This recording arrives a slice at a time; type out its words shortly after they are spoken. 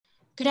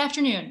Good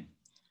afternoon.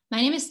 My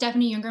name is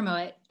Stephanie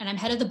Younger-Moet, and I'm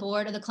head of the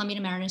board of the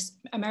Colombian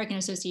American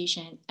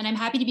Association, and I'm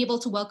happy to be able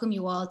to welcome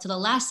you all to the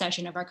last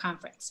session of our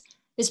conference.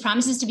 This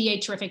promises to be a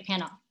terrific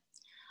panel.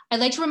 I'd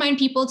like to remind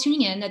people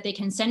tuning in that they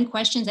can send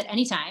questions at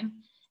any time,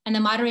 and the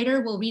moderator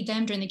will read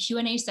them during the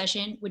Q&A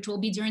session, which will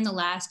be during the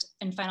last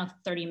and final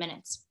 30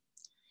 minutes.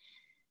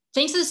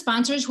 Thanks to the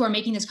sponsors who are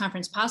making this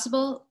conference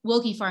possible,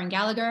 Wilkie Farr &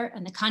 Gallagher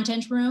and the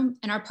Content Room,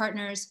 and our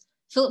partners,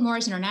 Philip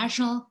Morris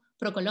International,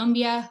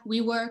 ProColombia,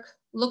 WeWork,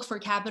 Look for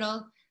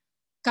Capital,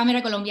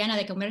 Cámara Colombiana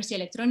de Comercio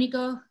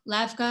Electrónico,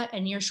 LAVCA,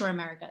 and Nearshore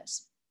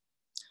Americas.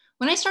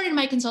 When I started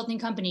my consulting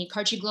company,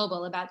 Karchi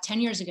Global, about 10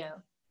 years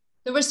ago,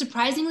 there was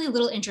surprisingly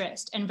little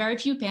interest and very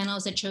few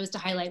panels that chose to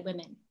highlight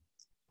women.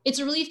 It's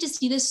a relief to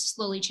see this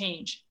slowly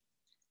change.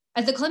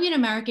 As the Colombian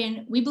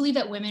American, we believe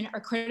that women are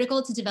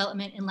critical to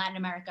development in Latin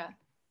America,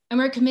 and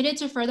we're committed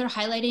to further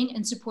highlighting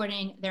and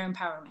supporting their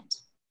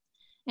empowerment.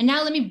 And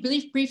now let me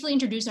briefly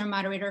introduce our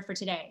moderator for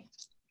today,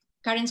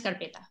 Karen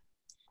Scarpeta.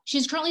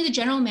 She's currently the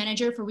general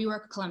manager for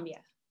WeWork Colombia.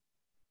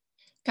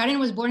 Karen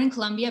was born in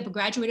Colombia, but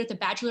graduated with a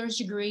bachelor's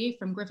degree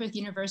from Griffith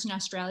University in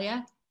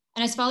Australia,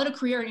 and has followed a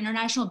career in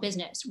international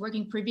business,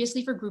 working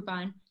previously for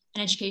Groupon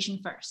and Education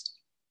First.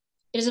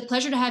 It is a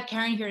pleasure to have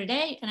Karen here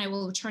today, and I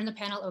will turn the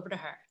panel over to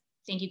her.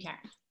 Thank you, Karen.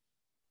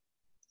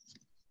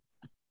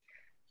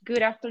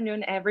 Good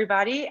afternoon,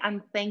 everybody,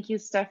 and thank you,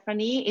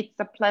 Stephanie. It's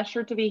a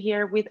pleasure to be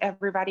here with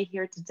everybody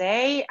here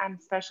today, and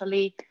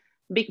especially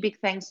big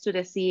thanks to the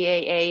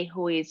CAA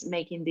who is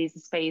making this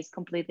space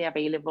completely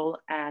available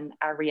and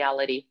a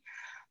reality.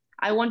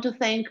 I want to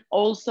thank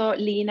also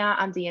Lina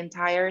and the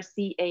entire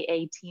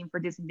CAA team for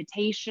this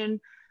invitation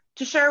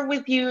to share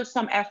with you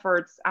some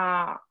efforts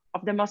of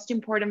the most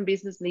important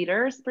business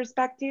leaders'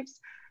 perspectives,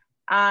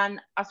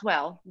 and as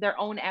well their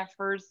own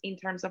efforts in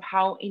terms of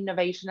how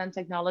innovation and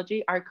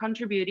technology are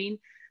contributing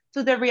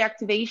to the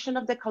reactivation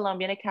of the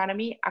Colombian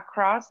economy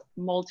across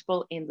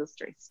multiple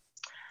industries.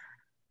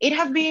 It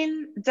has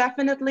been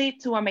definitely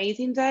 2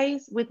 amazing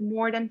days with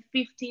more than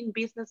 15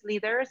 business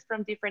leaders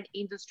from different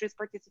industries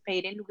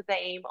participating with the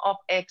aim of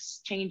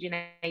exchanging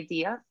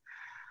ideas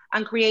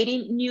and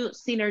creating new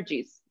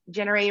synergies,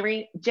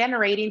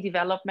 generating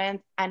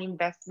development and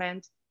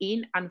investment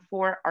in and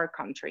for our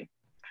country.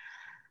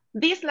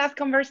 This last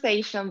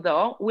conversation,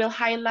 though, will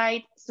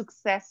highlight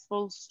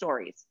successful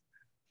stories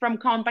from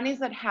companies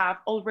that have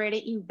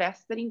already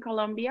invested in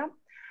Colombia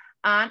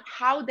and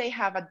how they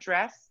have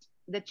addressed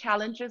the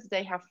challenges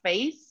they have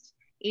faced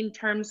in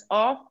terms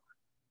of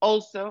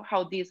also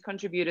how these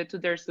contributed to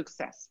their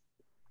success.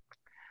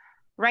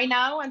 Right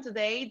now and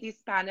today, this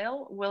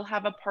panel will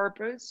have a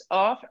purpose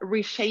of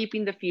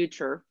reshaping the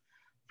future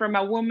from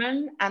a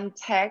woman and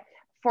tech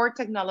for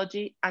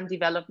technology and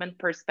development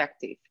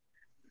perspective.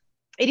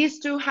 It is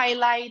to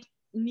highlight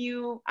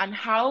new and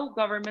how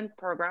government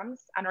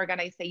programs and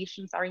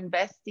organizations are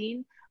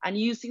investing and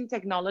using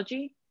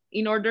technology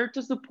in order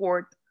to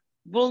support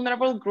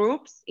vulnerable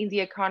groups in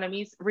the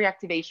economy's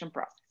reactivation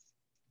process.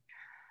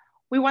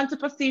 We want to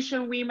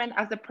position women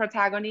as the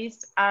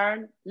protagonists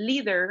and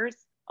leaders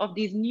of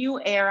this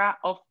new era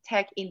of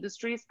tech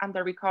industries and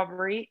the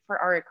recovery for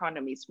our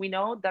economies. We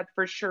know that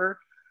for sure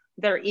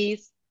there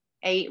is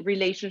a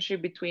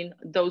relationship between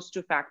those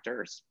 2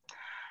 factors.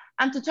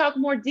 And to talk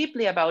more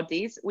deeply about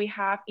this, we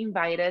have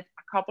invited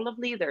a couple of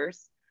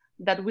leaders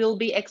that will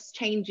be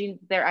exchanging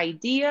their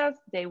ideas.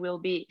 They will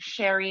be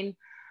sharing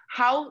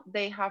how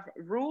they have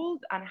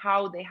ruled and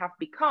how they have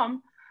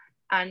become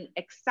an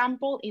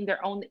example in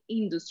their own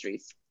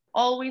industries,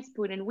 always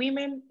putting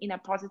women in a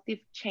positive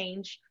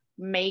change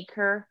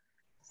maker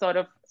sort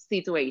of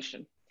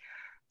situation.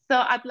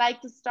 So I'd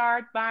like to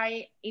start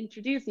by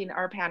introducing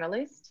our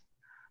panelists.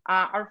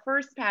 Our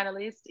first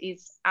panelist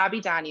is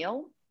Abby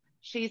Daniel.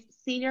 She's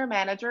Senior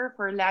Manager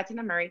for Latin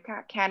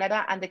America,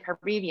 Canada, and the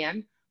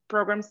Caribbean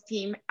Programs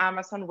Team,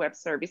 Amazon Web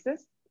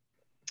Services.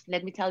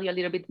 Let me tell you a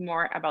little bit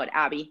more about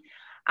Abby.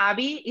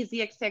 Abby is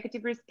the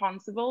executive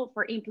responsible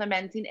for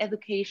implementing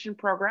education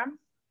programs,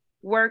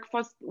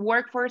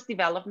 workforce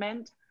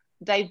development,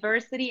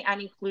 diversity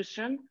and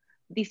inclusion,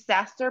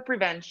 disaster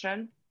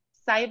prevention,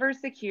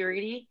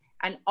 cybersecurity,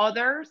 and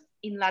others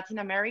in Latin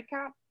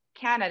America,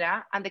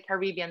 Canada, and the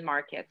Caribbean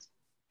market.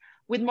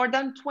 With more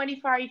than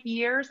 25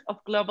 years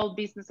of global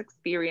business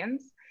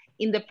experience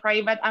in the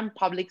private and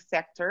public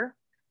sector,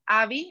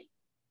 Abby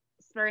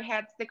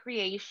spearheads the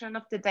creation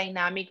of the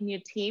dynamic new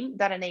team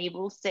that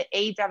enables the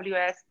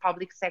AWS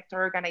public sector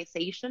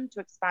organization to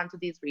expand to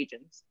these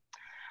regions.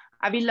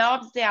 Abby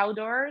loves the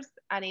outdoors,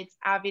 and it's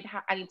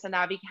an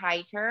avid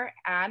hiker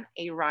and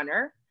a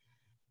runner.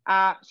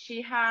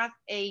 She has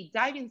a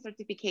diving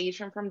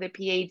certification from the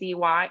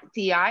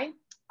PADI,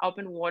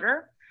 Open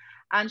Water,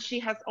 and she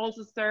has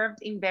also served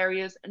in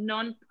various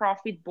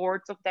non-profit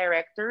boards of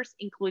directors,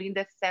 including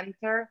the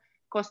Center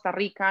Costa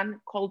Rican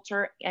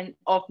Culture and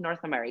of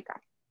North America.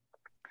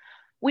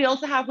 We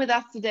also have with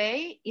us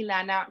today,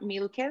 Ilana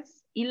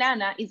Milkes.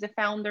 Ilana is the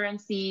founder and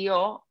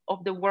CEO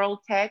of the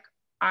World Tech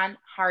and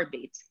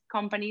Heartbeat,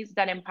 companies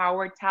that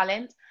empower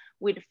talent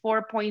with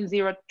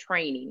 4.0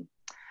 training.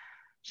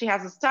 She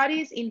has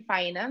studies in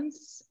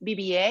finance,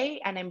 BBA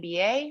and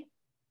MBA,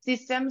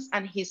 systems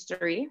and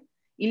history.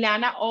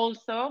 Ilana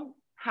also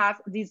has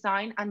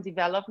design and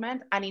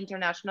development and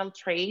international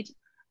trade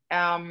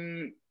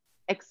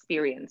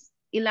experience.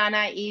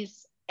 Ilana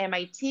is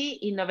MIT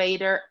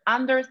Innovator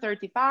Under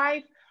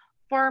 35,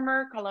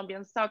 former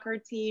Colombian soccer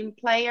team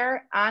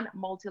player and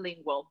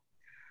multilingual.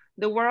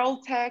 The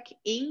World Tech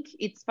Inc.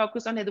 is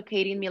focused on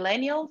educating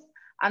millennials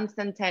and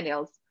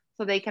centennials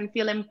so they can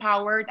feel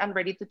empowered and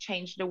ready to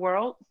change the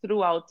world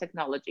throughout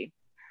technology.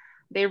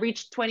 They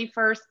reach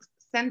 21st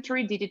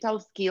century digital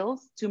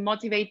skills to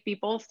motivate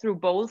people through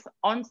both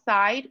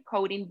on-site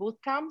coding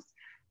bootcamps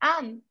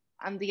and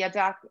the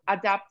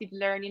adaptive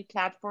learning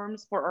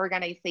platforms for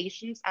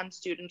organizations and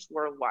students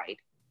worldwide.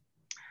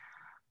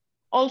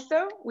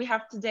 Also, we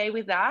have today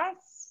with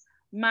us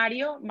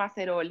Mario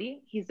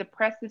Maceroli. He's the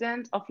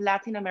president of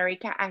Latin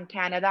America and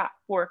Canada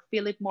for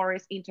Philip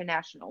Morris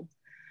International.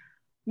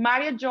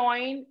 Mario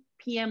joined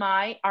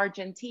PMI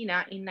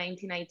Argentina in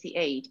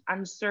 1998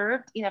 and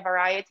served in a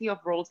variety of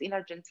roles in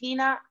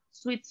Argentina,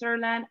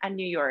 Switzerland, and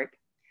New York.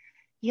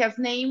 He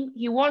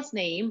was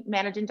named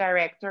Managing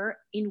Director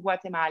in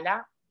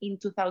Guatemala in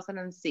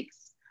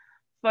 2006,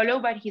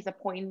 followed by his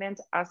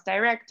appointment as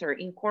Director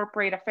in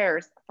Corporate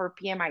Affairs for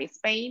PMI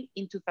Spain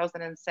in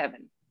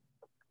 2007.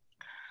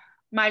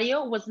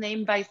 Mario was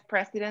named Vice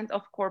President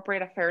of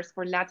Corporate Affairs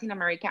for Latin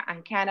America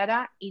and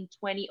Canada in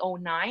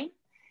 2009.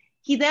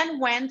 He then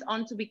went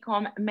on to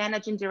become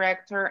Managing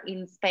Director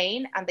in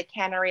Spain and the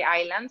Canary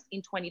Islands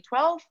in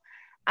 2012,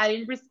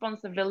 adding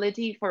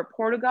responsibility for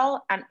Portugal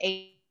and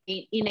in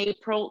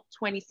April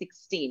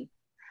 2016,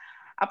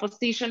 a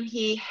position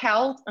he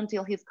held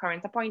until his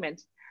current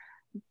appointment.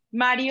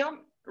 Mario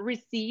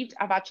received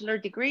a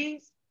bachelor's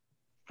degree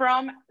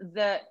from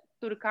the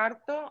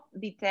Turcato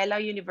Di Tella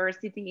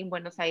University in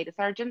Buenos Aires,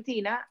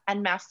 Argentina,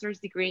 and master's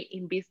degree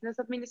in business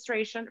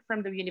administration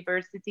from the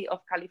University of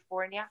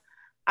California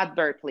at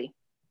Berkeley.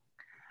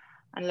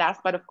 And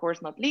last but of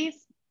course not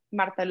least,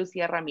 Marta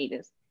Lucia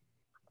Ramirez.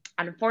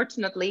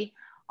 Unfortunately,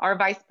 our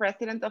Vice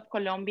President of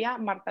Colombia,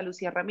 Marta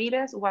Lucia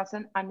Ramirez,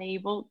 wasn't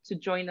unable to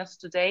join us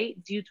today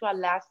due to a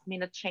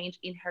last-minute change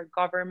in her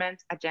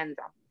government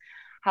agenda.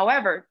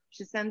 However,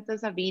 she sent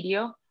us a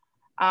video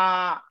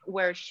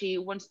where she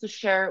wants to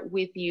share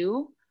with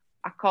you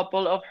a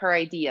couple of her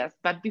ideas.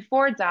 But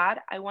before that,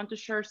 I want to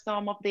share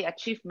some of the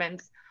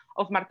achievements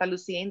of Marta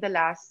Lucia in the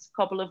last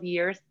couple of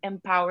years,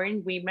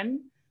 empowering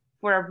women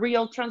for a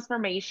real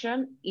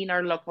transformation in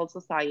our local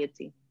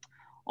society.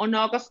 On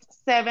August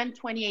 7,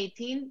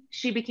 2018,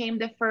 she became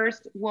the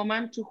first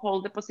woman to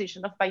hold the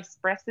position of Vice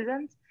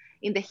President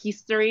in the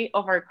history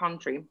of our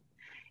country.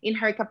 In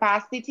her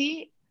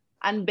capacity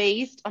and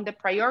based on the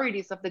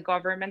priorities of the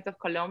government of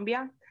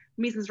Colombia,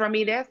 Mrs.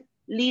 Ramirez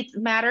leads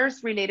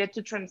matters related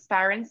to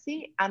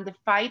transparency and the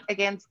fight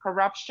against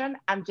corruption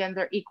and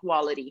gender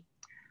equality.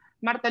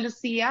 Marta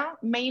Lucia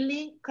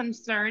mainly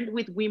concerned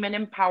with women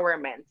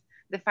empowerment,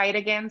 the fight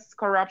against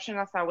corruption,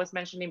 as I was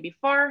mentioning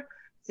before,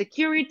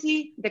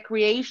 security, the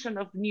creation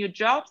of new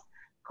jobs,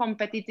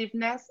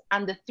 competitiveness,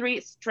 and the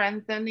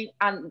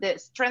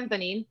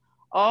strengthening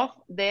of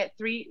the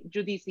three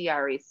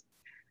judiciaries.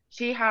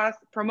 She has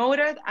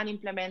promoted and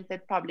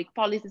implemented public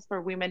policies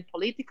for women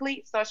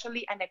politically,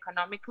 socially, and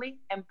economically,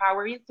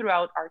 empowering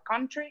throughout our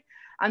country,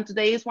 and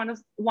today is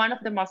one of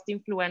the most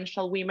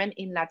influential women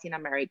in Latin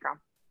America.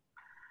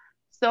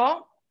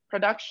 So,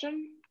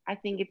 production, I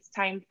think it's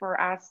time for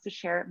us to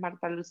share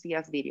Marta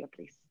Lucia's video,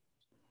 please.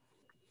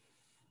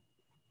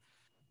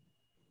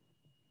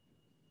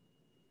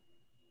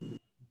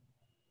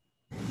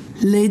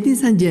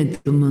 Ladies and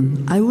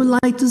gentlemen, I would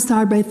like to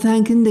start by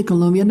thanking the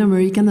Colombian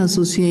American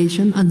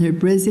Association and her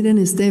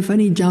president,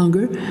 Stephanie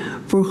Younger,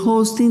 for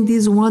hosting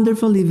this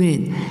wonderful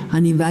event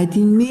and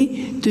inviting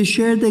me to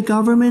share the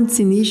government's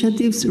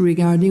initiatives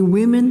regarding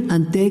women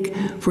and tech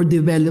for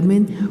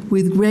development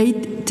with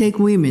great tech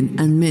women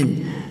and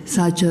men,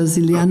 such as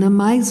Ileana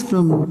Mikes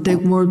from Tech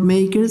World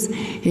Makers,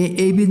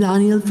 A.B.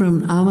 Daniel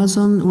from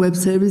Amazon Web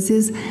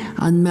Services,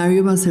 and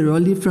Mario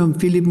Maceroli from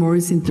Philip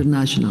Morris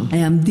International. I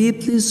am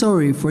deeply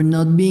sorry for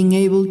not being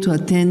able to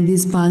attend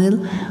this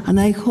panel, and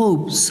I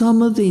hope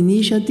some of the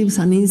initiatives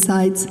and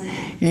insights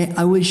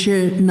I will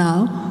share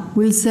now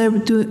will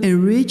serve to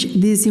enrich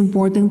this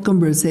important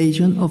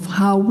conversation of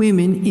how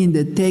women in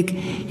the tech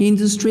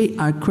industry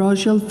are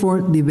crucial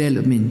for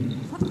development.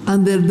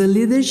 Under the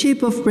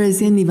leadership of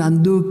President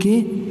Iván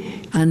Duque,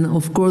 and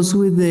of course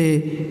with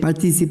the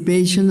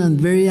participation and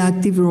very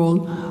active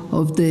role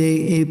of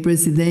the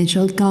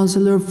Presidential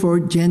Counselor for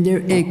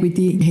Gender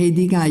Equity,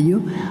 Heidi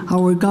Gallo,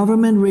 our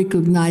government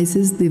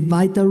recognizes the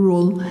vital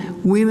role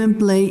women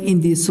play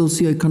in the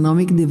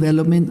socioeconomic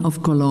development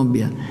of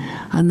Colombia.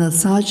 And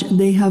as such,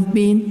 they have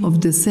been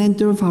of the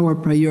center of our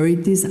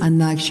priorities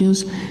and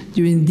actions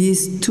during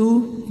these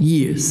 2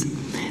 years.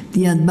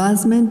 The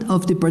advancement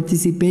of the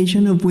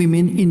participation of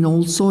women in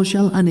all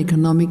social and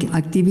economic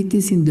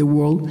activities in the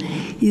world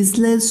is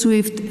less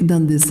swift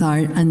than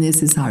desired and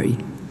necessary.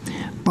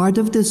 Part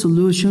of the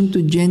solution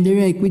to gender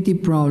equity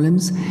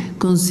problems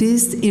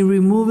consists in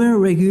removing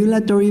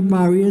regulatory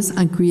barriers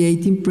and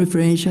creating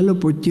preferential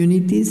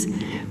opportunities,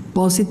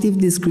 positive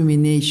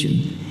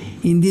discrimination.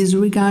 In this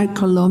regard,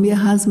 Colombia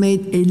has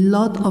made a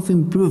lot of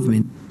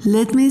improvement.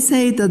 Let me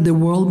say that the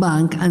World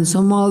Bank and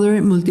some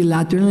other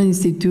multilateral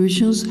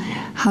institutions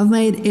have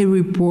made a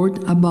report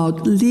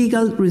about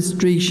legal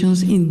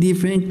restrictions in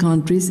different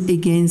countries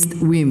against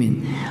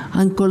women,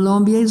 and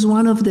Colombia is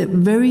one of the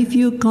very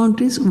few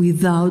countries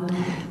without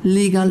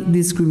legal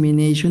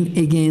discrimination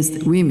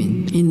against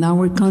women. In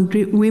our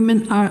country,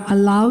 women are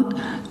allowed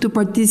to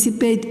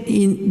participate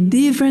in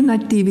different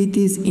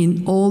activities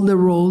in all the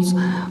roles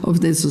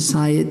of the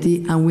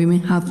society, and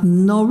women have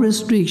no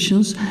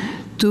restrictions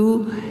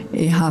to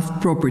have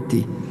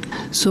property.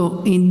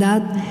 So in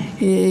that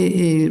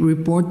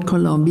report,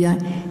 Colombia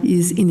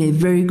is in a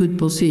very good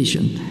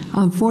position.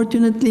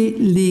 Unfortunately,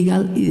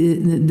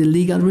 the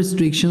legal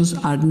restrictions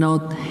are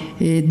not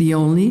the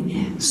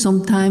only.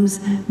 Sometimes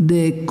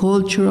the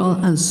cultural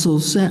and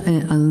social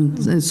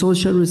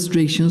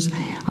restrictions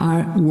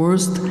are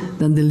worse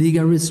than the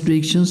legal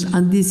restrictions,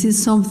 and this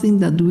is something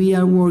that we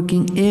are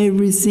working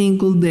every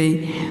single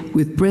day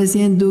with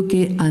President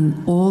Duque and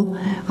all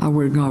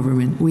our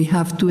government. We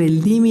have to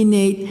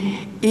eliminate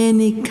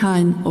any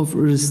kind of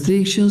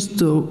restrictions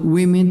to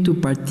women to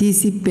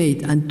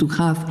participate and to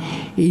have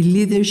a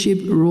leadership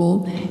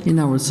role in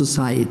our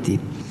society.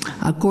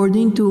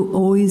 According to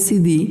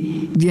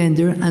OECD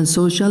Gender and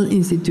Social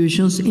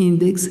Institutions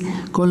Index,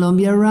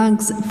 Colombia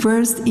ranks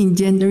first in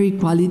gender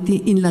equality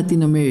in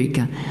Latin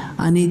America,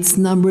 and it's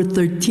number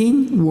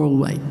 13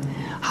 worldwide.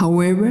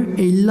 However,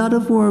 a lot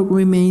of work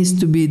remains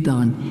to be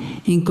done.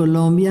 In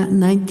Colombia,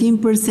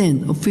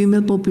 19% of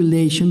female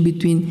population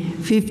between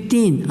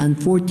 15 and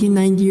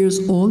 49 years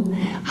old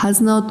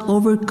has not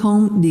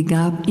overcome the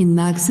gap in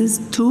access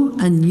to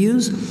and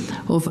use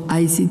of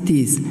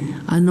ICTs,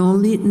 and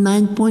only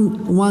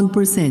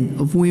 9.1%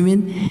 of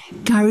women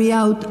carry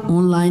out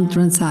online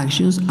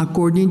transactions,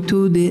 according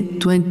to the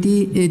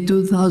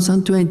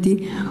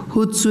 2020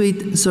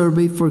 Hootsuite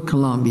survey for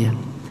Colombia.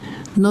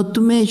 Not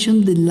to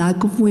mention the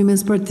lack of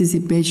women's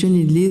participation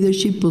in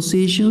leadership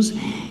positions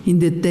in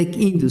the tech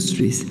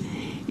industries.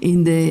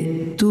 In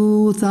the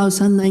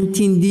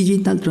 2019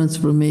 Digital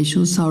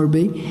Transformation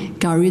Survey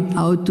carried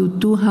out to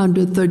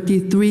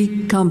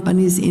 233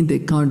 companies in the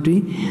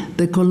country,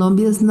 the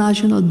Colombia's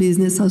National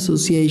Business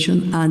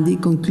Association, ANDI,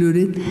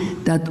 concluded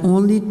that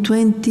only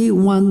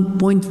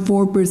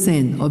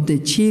 21.4% of the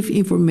chief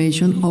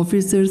information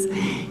officers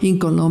in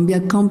Colombia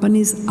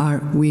companies are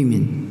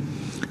women.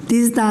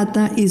 This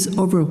data is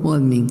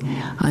overwhelming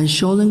and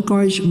should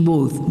encourage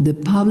both the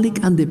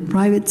public and the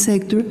private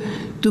sector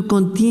to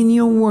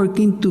continue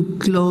working to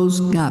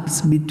close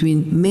gaps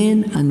between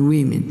men and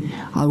women.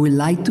 I would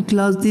like to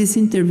close this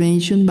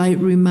intervention by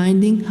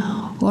reminding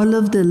all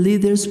of the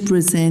leaders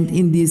present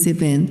in this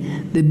event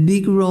the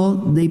big role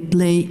they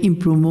play in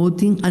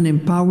promoting and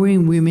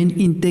empowering women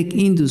in tech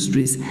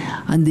industries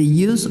and the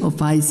use of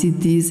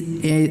ICTs,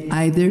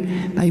 either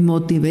by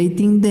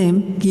motivating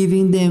them,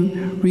 giving them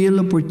real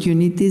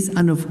opportunities,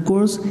 and of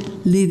course,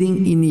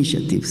 leading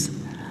initiatives.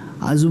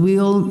 As we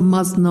all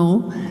must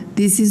know,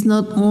 this is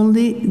not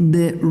only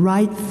the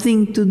right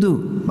thing to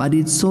do, but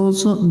it's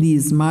also the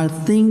smart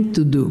thing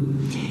to do.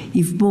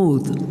 If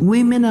both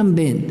women and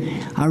men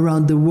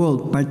around the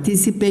world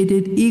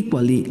participated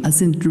equally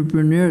as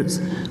entrepreneurs,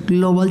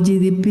 global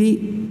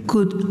GDP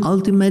could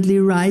ultimately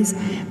rise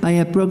by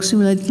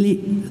approximately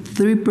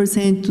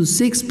 3% to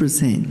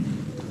 6%.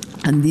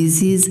 And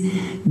this is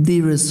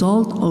the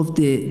result of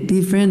the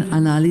different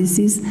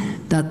analyses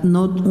that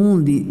not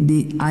only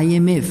the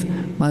IMF,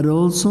 but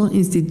also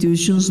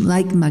institutions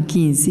like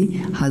McKinsey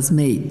has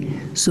made.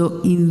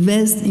 So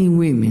invest in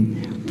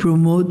women,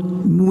 promote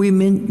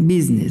women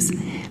business,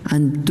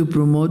 and to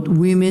promote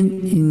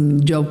women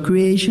in job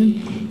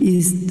creation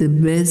is the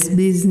best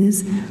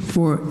business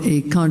for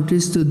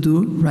countries to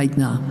do right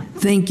now.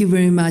 Thank you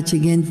very much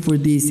again for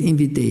this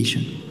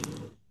invitation.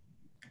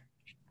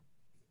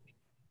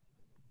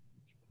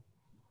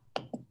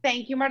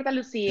 Thank you, Marta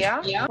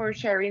Lucia, for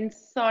sharing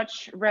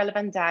such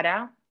relevant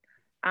data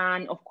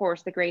and, of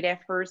course, the great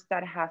efforts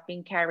that have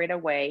been carried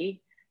away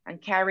and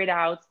carried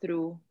out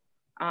through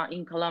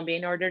in Colombia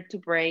in order to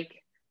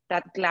break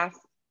that glass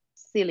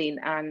ceiling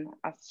and,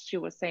 as she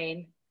was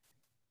saying,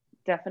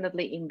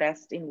 definitely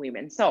invest in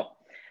women. So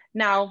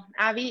now,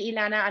 Avi,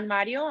 Ilana, and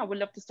Mario, I would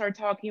love to start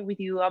talking with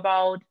you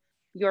about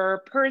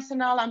your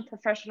personal and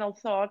professional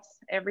thoughts.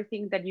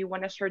 Everything that you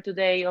want to share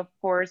today, of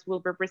course, will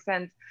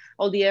represent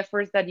all the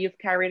efforts that you've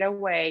carried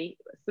away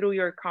through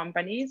your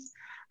companies.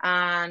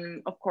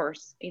 And of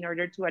course, in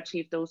order to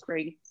achieve those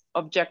great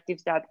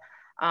objectives that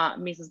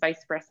Mrs.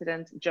 Vice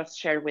President just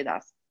shared with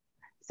us.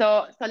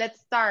 So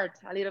let's start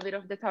a little bit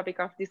of the topic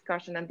of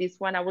discussion. And this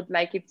one, I would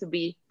like it to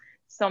be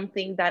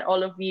something that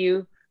all of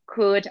you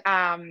could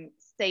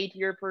state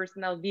your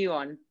personal view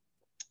on.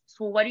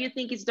 So what do you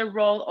think is the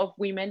role of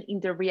women in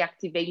the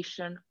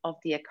reactivation of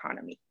the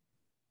economy?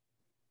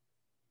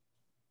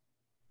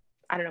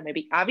 I don't know,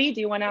 maybe Avi, do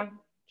you want to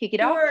kick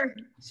it off?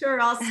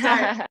 Sure, I'll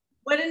start.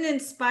 What an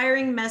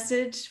inspiring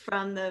message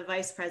from the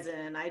Vice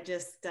President. It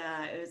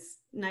was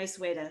a nice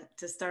way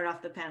to start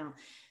off the panel.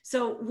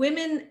 So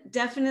women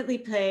definitely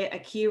play a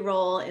key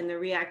role in the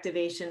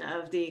reactivation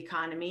of the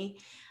economy.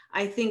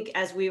 I think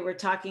as we were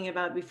talking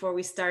about before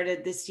we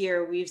started this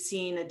year, we've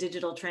seen a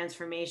digital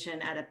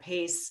transformation at a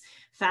pace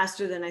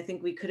faster than I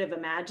think we could have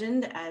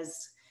imagined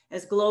as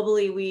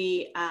globally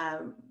we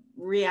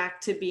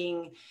react to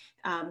being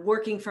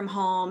working from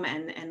home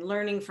and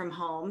learning from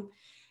home.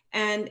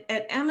 And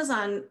at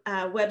Amazon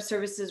Web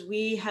Services,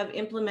 we have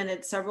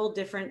implemented several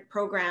different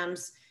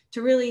programs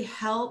to really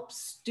help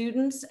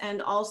students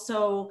and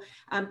also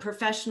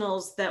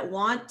professionals that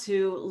want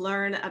to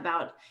learn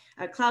about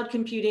cloud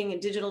computing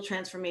and digital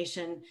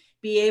transformation,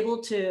 be able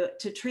to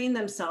train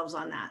themselves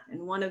on that.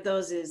 And one of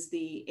those is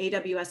the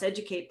AWS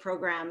Educate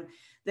program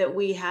that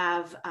we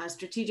have a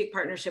strategic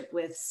partnership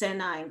with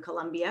SENA in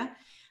Colombia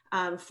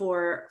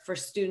for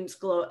students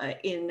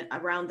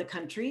around the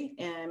country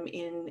and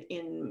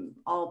in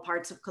all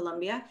parts of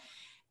Colombia.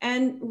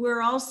 And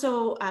we're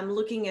also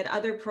looking at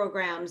other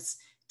programs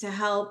to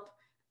help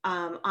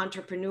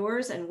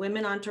entrepreneurs and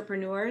women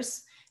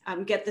entrepreneurs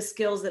get the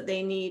skills that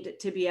they need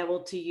to be able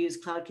to use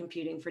cloud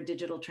computing for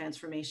digital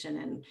transformation.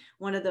 And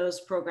one of those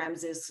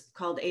programs is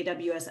called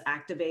AWS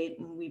Activate.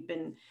 And we've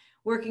been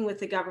working with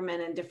the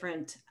government and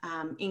different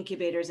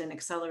incubators and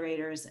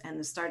accelerators and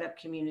the startup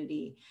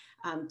community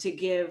to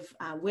give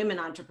women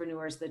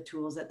entrepreneurs the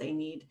tools that they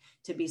need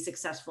to be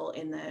successful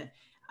in the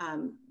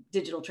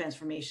digital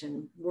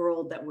transformation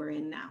world that we're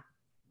in now.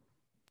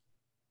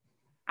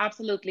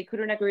 Absolutely,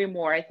 couldn't agree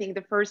more. I think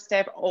the first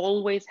step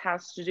always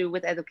has to do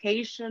with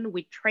education,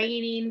 with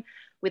training,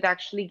 with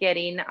actually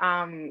getting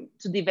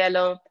to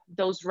develop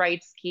those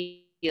right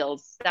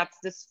skills. That's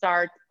the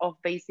start of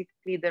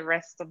basically the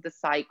rest of the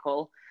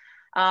cycle.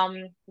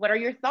 What are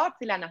your thoughts,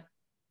 Ilana?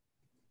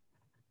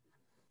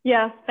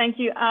 Yes, thank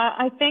you.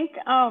 I think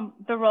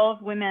the role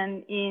of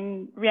women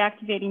in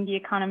reactivating the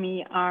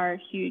economy are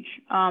huge.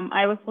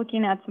 I was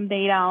looking at some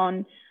data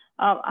on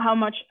how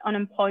much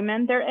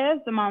unemployment there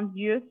is among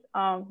youth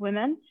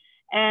women.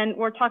 And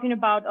we're talking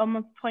about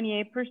almost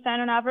 28%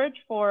 on average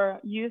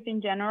for youth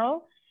in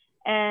general,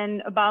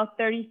 and about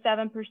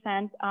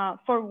 37%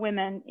 for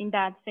women in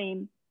that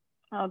same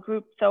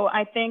group. So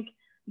I think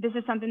this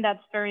is something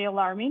that's very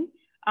alarming.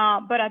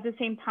 But at the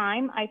same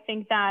time, I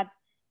think that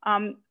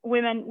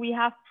women, we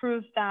have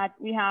proof that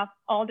we have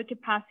all the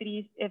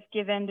capacities if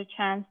given the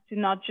chance to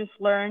not just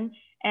learn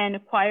and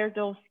acquire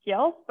those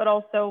skills, but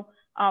also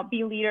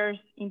be leaders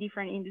in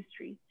different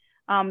industries.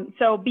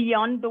 So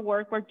beyond the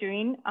work we're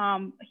doing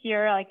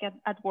here, like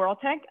at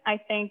WorldTech, I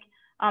think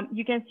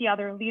you can see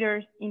other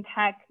leaders in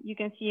tech, you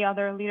can see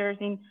other leaders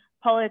in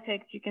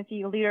politics, you can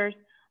see leaders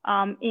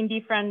in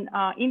different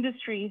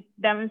industries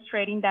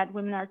demonstrating that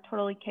women are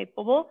totally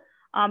capable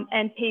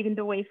and paving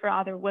the way for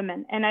other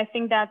women. And I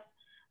think that's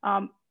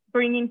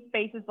bringing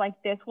spaces like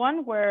this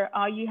one where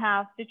you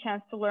have the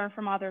chance to learn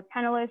from other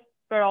panelists,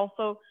 but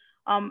also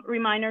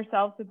remind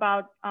ourselves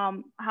about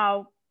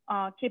how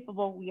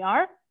capable we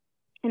are,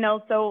 and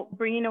also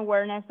bringing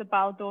awareness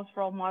about those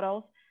role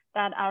models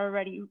that are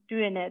already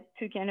doing it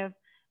to kind of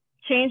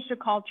change the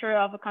culture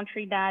of a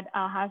country that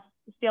has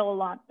still a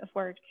lot of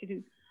work to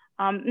do.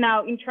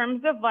 Now, in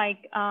terms of like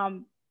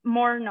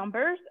more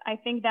numbers, I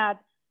think that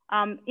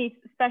it's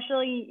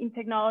especially in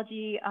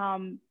technology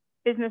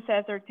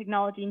businesses or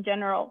technology in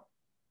general,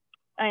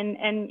 and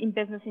in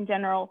business in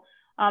general,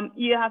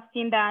 you have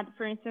seen that,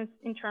 for instance,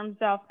 in terms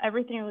of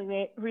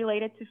everything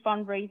related to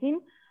fundraising,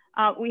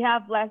 we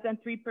have less than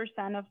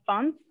 3% of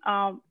funds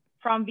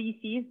from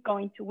VCs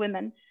going to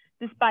women,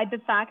 despite the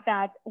fact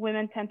that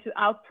women tend to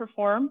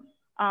outperform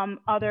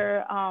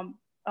other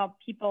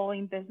people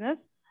in business.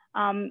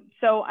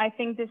 So I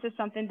think this is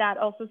something that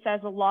also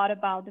says a lot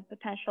about the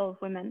potential of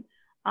women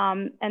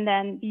and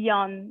then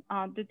beyond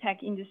the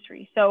tech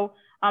industry. So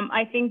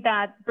I think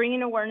that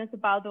bringing awareness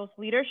about those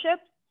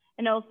leaderships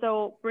and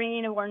also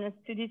bringing awareness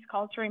to this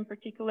culture in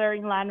particular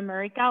in Latin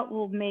America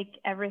will make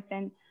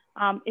everything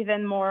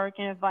even more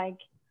kind of like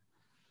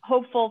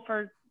hopeful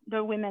for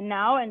the women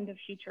now and the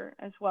future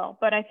as well.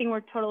 But I think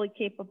we're totally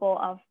capable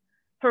of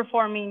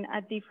performing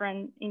at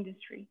different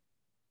industries.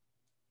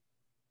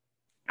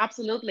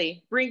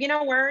 Absolutely. Bringing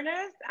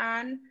awareness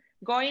and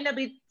going a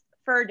bit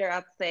further,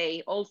 I'd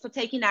say, also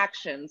taking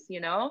actions, you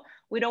know?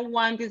 We don't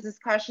want these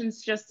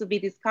discussions just to be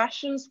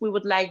discussions. We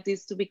would like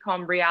this to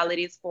become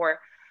realities for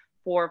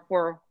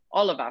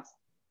all of us.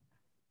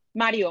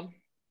 Mario.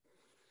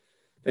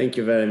 Thank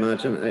you very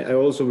much. And I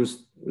also would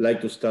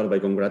like to start by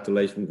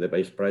congratulating the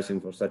Vice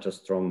President for such a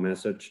strong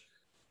message.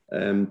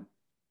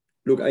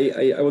 Look,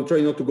 I will try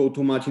not to go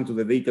too much into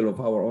the detail of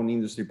our own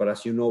industry, but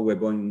as you know, we're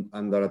living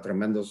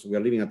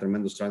a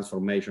tremendous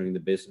transformation in the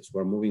business.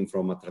 We're moving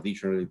from a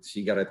traditional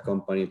cigarette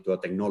company to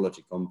a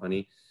technology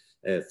company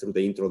through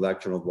the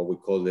introduction of what we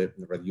call the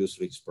reduced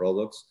risk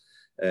products.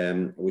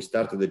 We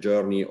started the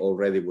journey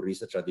already with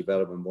research and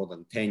development more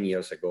than 10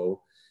 years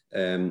ago.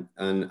 And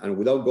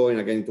without going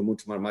again into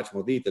much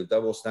more detail,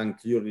 that was done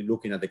clearly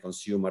looking at the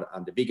consumer,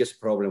 and the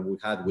biggest problem we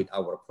had with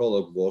our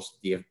product was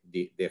the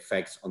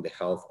effects on the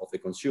health of the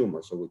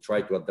consumer. So we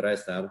tried to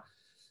address that.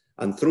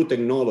 And through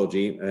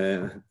technology,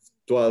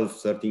 12,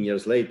 13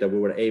 years later, we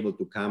were able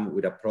to come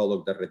with a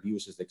product that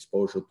reduces the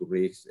exposure to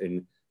risks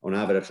on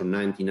average on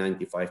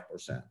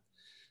 90–95%.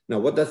 Now,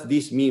 what does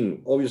this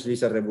mean? Obviously,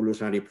 it's a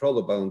revolutionary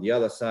product, but on the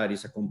other side,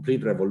 it's a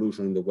complete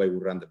revolution in the way we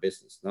run the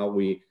business. Now,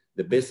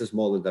 the business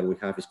model that we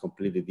have is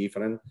completely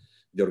different.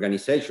 The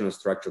organizational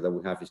structure that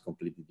we have is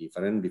completely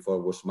different. Before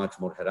it was much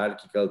more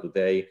hierarchical.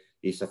 Today,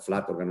 it's a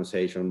flat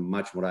organization,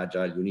 much more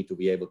agile. You need to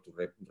be able to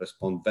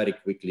respond very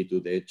quickly to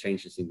the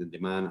changes in the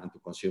demand and to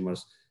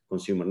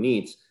consumer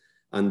needs.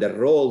 And the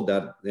role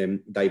that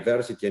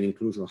diversity and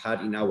inclusion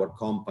had in our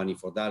company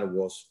for that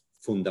was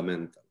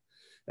fundamental.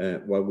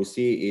 What we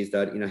see is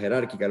that in a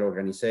hierarchical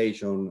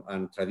organization,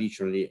 and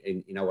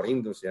traditionally in our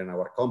industry and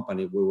our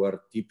company, we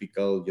were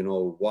typical,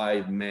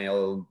 white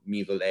male,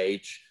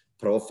 middle-aged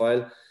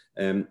profile.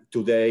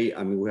 Today,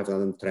 I mean, we have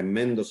done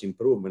tremendous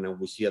improvement, and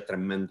we see a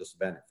tremendous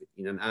benefit.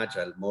 In an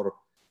agile, more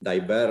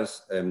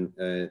diverse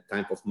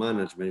type of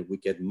management, we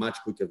get much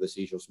quicker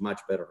decisions,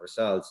 much better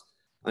results.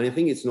 And I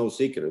think it's no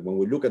secret. When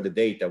we look at the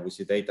data, we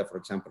see data, for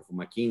example, from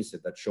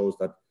McKinsey that shows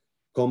that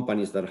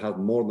companies that have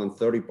more than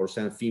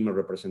 30% female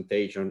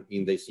representation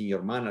in the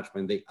senior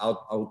management, they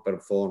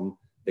outperform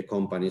the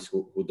companies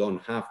who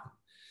don't have them.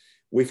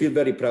 We feel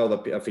very proud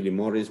at Philip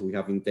Morris. We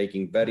have been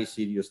taking very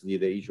seriously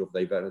the issue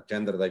of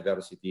gender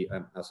diversity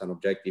as an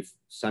objective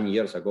some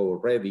years ago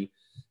already.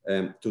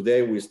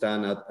 Today, we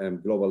stand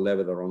at global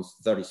level around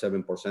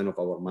 37% of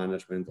our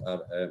management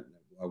are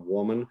a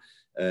woman.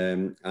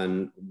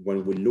 And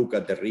when we look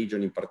at the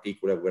region in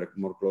particular, we're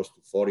more close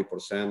to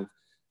 40%.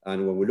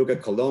 And when we look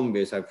at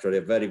Colombia, it's actually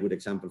a very good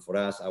example for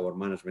us. Our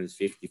management is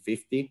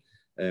 50–50.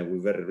 We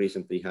very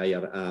recently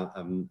hired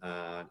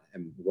a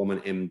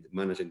woman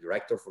managing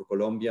director for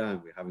Colombia,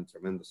 and we're having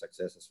tremendous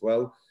success as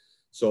well.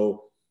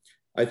 So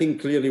I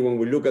think clearly when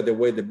we look at the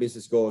way the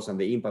business goes and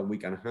the impact we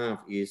can have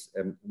is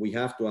we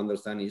have to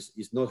understand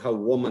is not how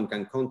women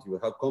can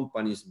contribute, how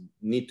companies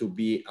need to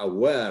be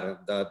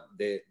aware that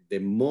the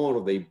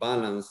more they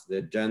balance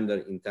the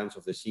gender in terms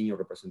of the senior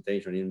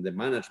representation in the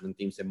management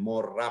teams, the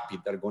more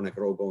rapid they're going to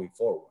grow going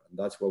forward. And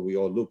that's what we're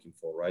all looking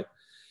for, right?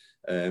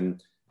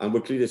 And we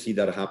clearly see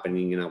that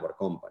happening in our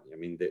company. I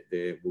mean,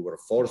 we were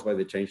forced by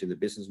the change in the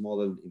business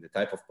model, in the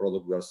type of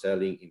product we are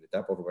selling, in the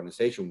type of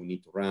organization we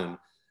need to run.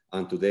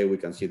 And today we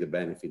can see the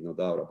benefit, no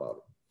doubt about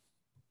it.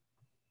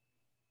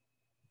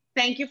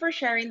 Thank you for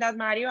sharing that,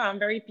 Mario. I'm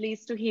very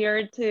pleased to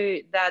hear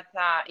that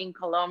in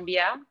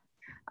Colombia,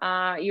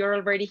 you're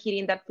already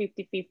hitting that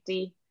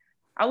 50–50.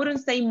 I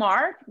wouldn't say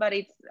mark, but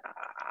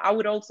I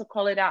would also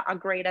call it a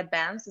great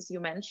advance, as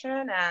you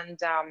mentioned. And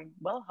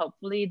well,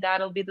 hopefully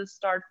that'll be the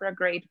start for a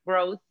great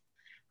growth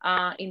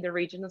in the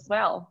region as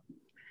well.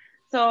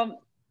 So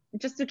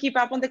just to keep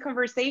up on the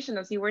conversation,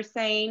 as you were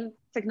saying,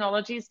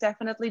 technology is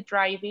definitely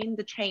driving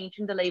the change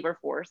in the labor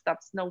force.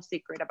 That's no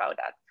secret about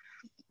that.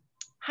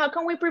 How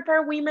can we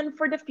prepare women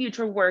for the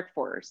future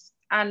workforce?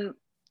 And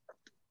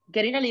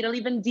getting a little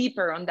even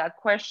deeper on that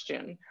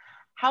question,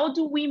 how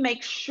do we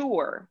make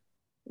sure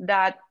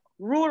that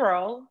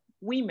rural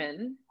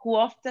women who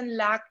often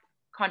lack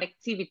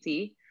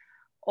connectivity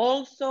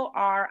also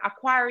are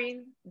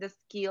acquiring the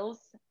skills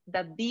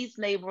that this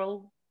labor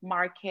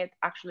market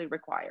actually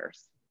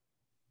requires?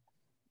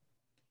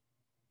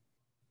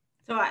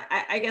 So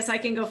I guess I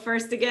can go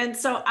first again.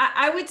 So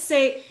I would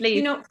say, please.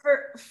 You know,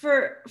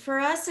 for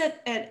us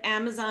at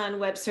Amazon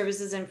Web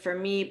Services, and for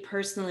me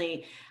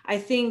personally, I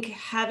think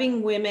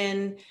having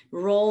women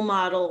role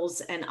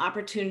models and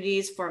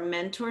opportunities for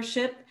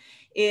mentorship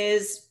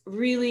is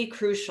really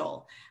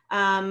crucial.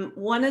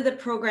 One of the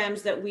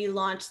programs that we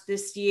launched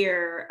this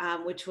year,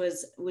 which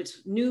was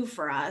new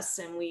for us,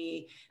 and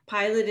we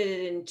piloted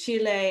it in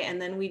Chile,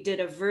 and then we did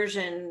a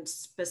version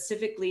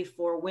specifically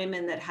for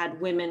women that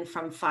had women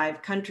from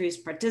 5 countries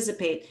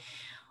participate,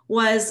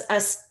 was a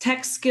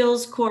tech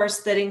skills course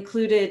that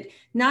included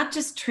not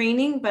just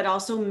training, but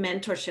also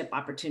mentorship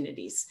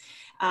opportunities,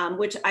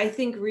 which I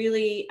think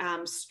really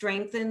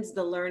strengthens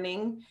the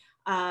learning.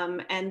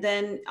 And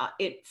then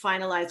it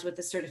finalized with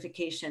the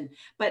certification.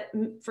 But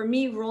for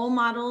me, role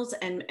models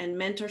and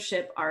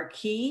mentorship are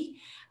key.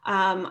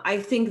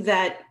 I think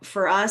that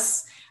for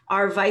us,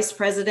 our vice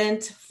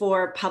president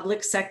for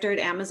public sector at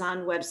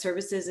Amazon Web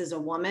Services is a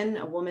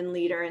woman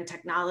leader in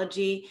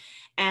technology.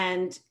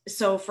 And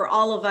so for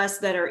all of us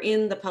that are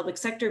in the public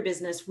sector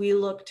business, we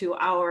look to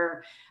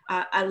our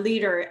a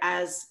leader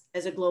as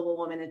a global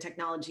woman in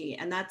technology.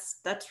 And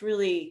that's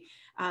really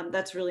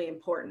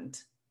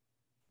important.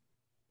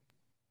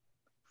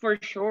 For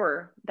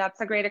sure,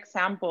 that's a great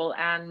example.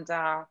 And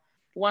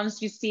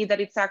once you see that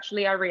it's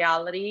actually a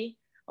reality,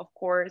 of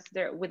course,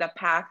 there with a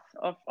path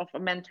of a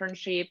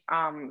mentorship,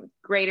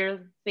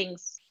 greater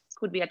things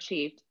could be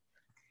achieved.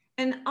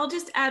 And I'll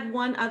just add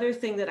one other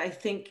thing that I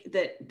think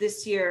that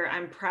this year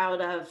I'm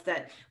proud of,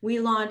 that we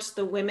launched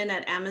the Women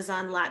at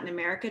Amazon Latin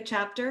America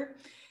chapter.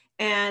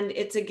 And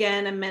it's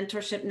again a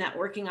mentorship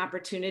networking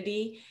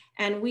opportunity.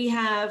 And we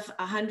have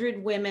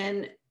 100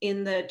 women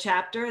in the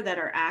chapter that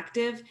are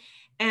active.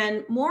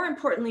 And more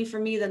importantly for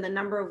me than the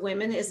number of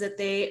women is that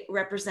they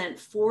represent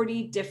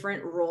 40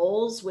 different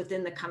roles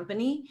within the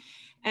company.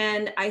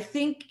 And I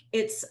think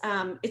it's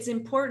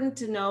important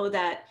to know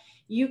that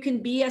you can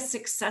be a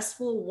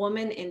successful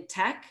woman in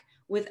tech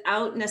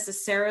without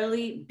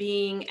necessarily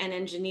being an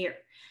engineer.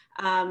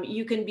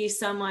 You can be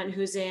someone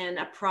who's in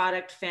a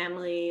product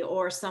family,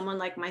 or someone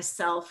like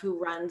myself who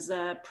runs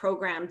a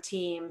program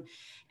team,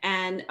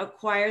 and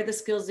acquire the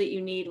skills that you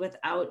need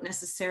without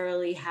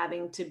necessarily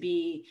having to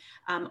be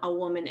a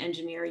woman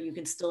engineer. You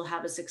can still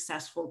have a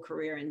successful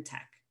career in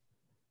tech.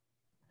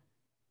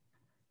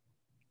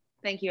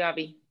 Thank you,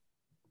 Abby.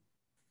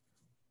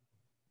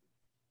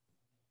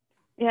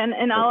 Yeah,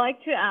 and I'd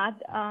like to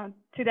add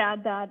to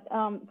that,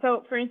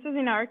 so for instance,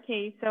 in our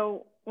case,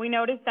 so we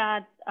noticed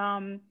that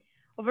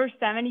over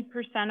 70%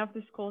 of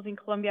the schools in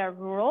Colombia are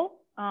rural.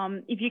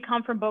 If you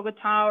come from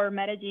Bogota or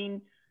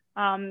Medellin,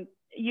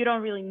 you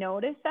don't really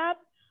notice that.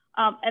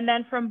 And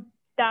then from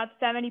that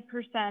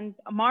 70%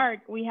 mark,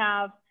 we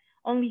have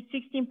only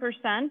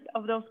 16%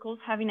 of those schools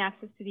having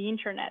access to the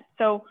internet.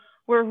 So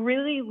we're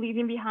really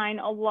leaving behind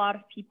a lot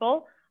of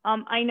people.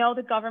 I know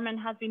the government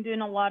has been doing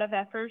a lot of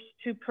efforts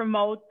to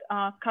promote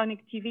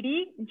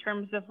connectivity in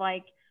terms of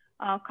like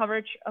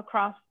coverage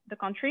across the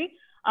country.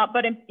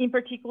 But in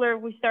particular,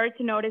 we started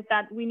to notice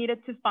that we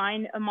needed to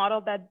find a model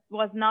that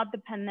was not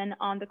dependent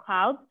on the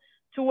cloud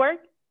to work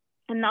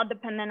and not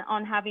dependent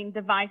on having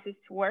devices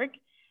to work.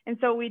 And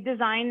so we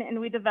designed and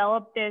we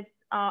developed this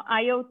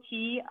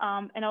IoT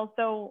and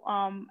also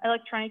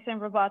electronics and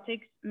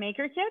robotics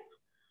maker kits.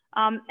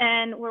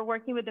 And we're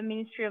working with the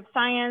Ministry of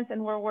Science,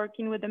 and we're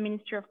working with the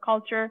Ministry of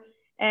Culture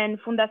and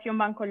Fundación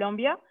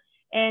Bancolombia.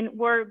 And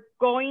we're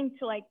going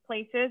to like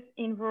places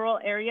in rural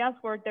areas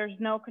where there's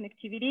no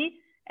connectivity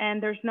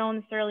and there's no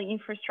necessarily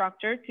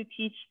infrastructure to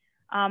teach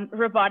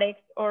robotics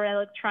or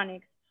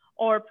electronics,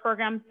 or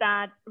programs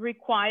that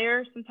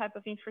require some type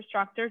of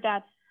infrastructure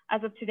that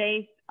as of today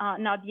is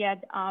not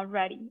yet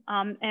ready.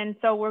 And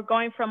so we're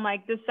going from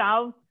like the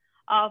south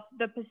of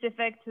the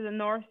Pacific to the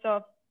north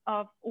of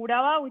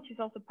Urabá, which is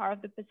also part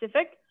of the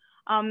Pacific.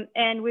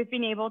 And we've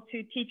been able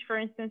to teach, for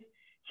instance,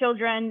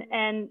 children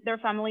and their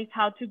families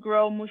how to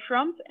grow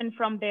mushrooms, and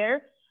from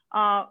there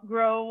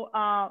grow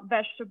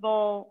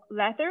vegetable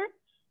leather,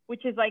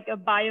 which is like a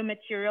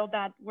biomaterial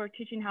that we're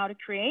teaching how to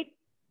create.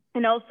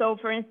 And also,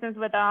 for instance,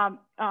 with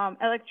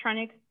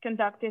electronics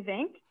conductive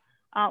ink,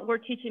 we're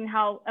teaching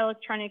how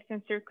electronics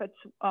and circuits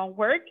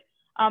work.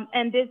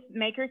 And these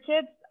maker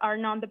kits are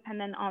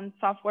non-dependent on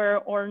software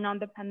or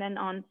non-dependent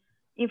on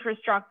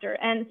infrastructure.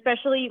 And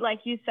especially,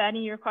 like you said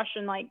in your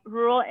question, like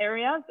rural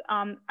areas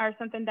are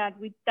something that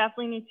we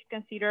definitely need to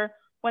consider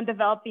when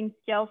developing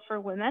skills for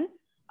women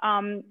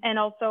and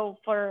also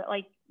for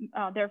like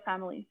their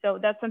families. So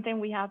that's something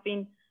we have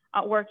been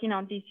working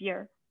on this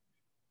year.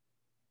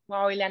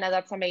 Wow, Ileana,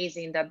 that's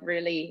amazing. That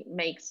really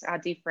makes a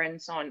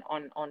difference on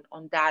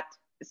that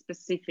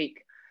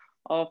specific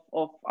of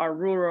our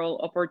rural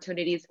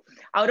opportunities.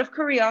 Out of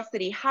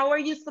curiosity, how are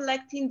you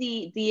selecting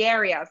the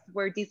areas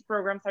where these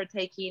programs are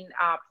taking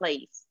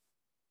place?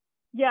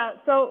 Yeah,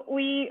 so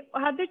we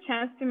had the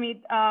chance to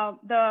meet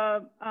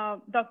the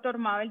Dr.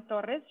 Mabel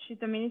Torres. She's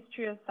the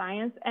Ministry of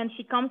Science, and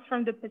she comes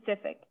from the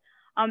Pacific.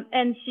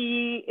 And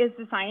she is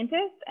a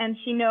scientist, and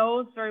she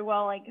knows very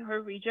well like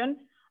her region.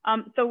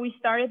 So we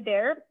started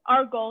there.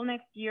 Our goal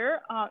next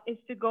year is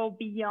to go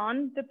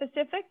beyond the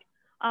Pacific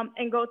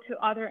and go to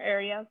other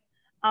areas.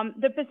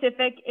 The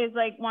Pacific is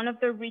like one of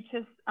the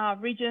richest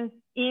regions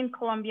in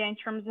Colombia in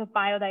terms of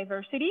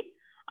biodiversity,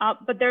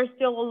 but there's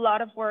still a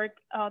lot of work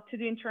to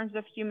do in terms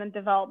of human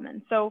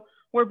development. So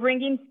we're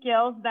bringing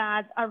skills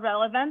that are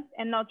relevant,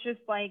 and not just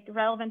like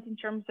relevant in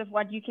terms of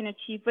what you can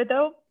achieve with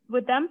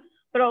them,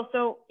 but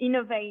also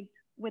innovate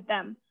with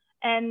them,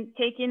 and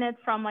taking it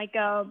from like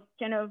a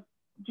kind of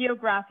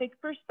geographic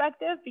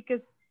perspective, because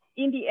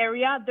in the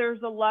area,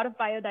 there's a lot of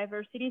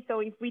biodiversity. So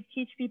if we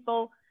teach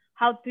people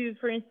how to,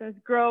 for instance,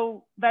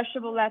 grow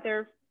vegetable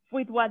leather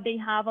with what they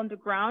have on the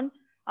ground,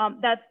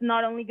 that's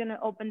not only going to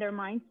open their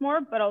minds more,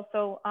 but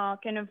also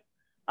kind of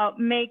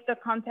make the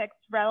context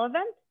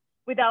relevant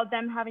without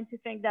them having to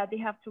think that they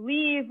have to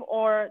leave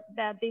or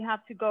that they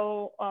have to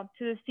go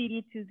to the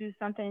city to do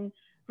something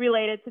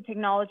related to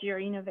technology or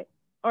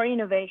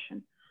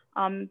innovation.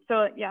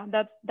 So yeah,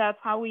 that's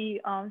how we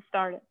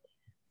started.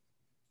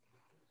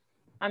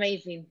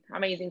 Amazing,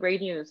 amazing, great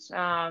news.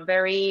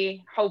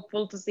 Very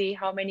hopeful to see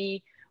how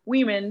many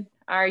women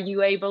are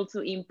you able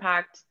to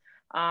impact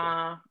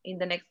in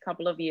the next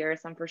couple of years.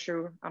 And for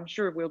sure, I'm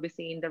sure we'll be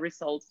seeing the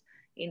results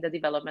in the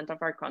development of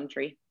our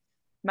country.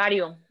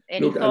 Mario,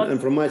 any thoughts? And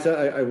from my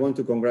side, I want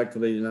to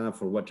congratulate Ileana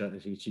for what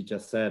she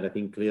just said. I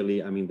think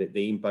clearly, I mean,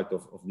 the impact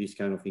of these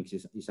kind of things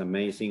is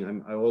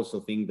amazing. I also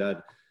think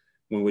that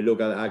when we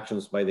look at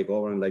actions by the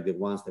government, like the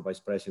ones the Vice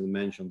President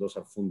mentioned, those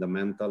are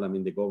fundamental. I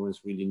mean, the governments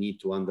really need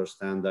to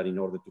understand that in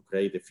order to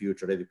create the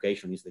future,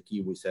 education is the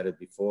key. We said it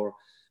before.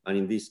 And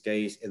in this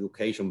case,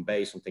 education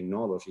based on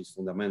technology is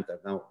fundamental.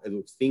 Now,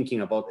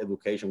 thinking about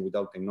education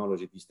without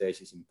technology these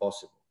days is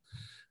impossible.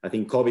 I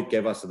think COVID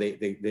gave us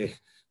the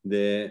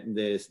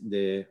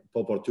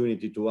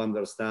opportunity to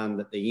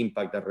understand the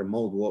impact that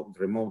remote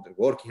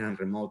working and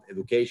remote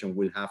education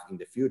will have in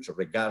the future,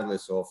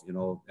 regardless of,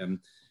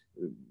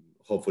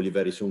 hopefully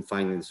very soon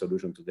finding the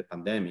solution to the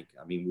pandemic.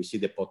 I mean, we see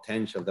the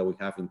potential that we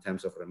have in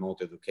terms of remote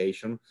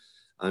education,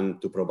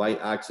 and to provide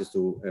access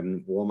to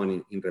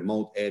women in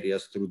remote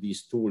areas through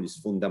this tool is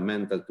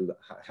fundamental to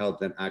help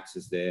them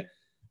access the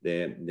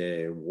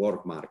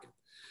work market.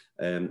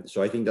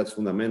 So I think that's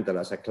fundamental.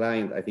 As a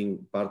client, I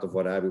think part of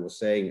what Abby was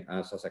saying,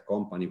 as a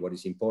company, what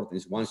is important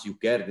is once you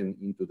get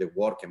into the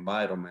work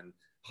environment,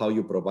 how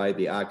you provide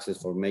the access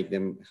for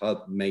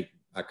help make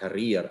a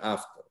career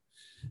after.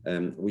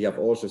 We have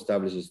also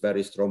established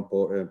very strong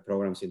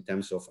programs in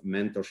terms of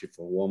mentorship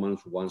for women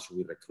once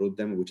we recruit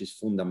them, which is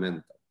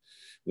fundamental.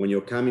 When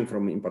you're coming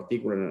from, in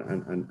particular,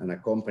 a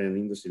company, an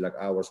industry like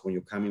ours, when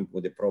you're coming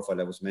with the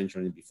profile I was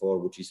mentioning before,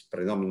 which is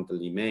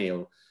predominantly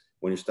male,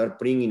 when you start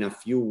bringing a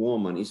few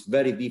women, it's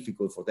very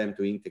difficult for them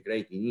to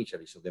integrate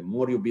initially. So the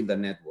more you build a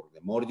network,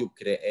 the more you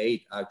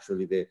create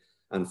actually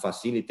and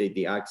facilitate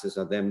the access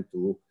of them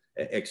to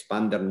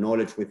expand their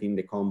knowledge within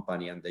the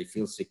company, and they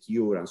feel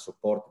secure and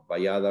supported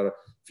by other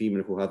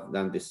females who have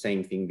done the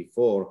same thing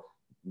before,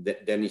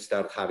 then it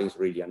starts having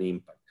really an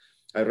impact.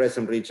 I read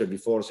some research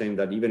before saying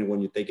that even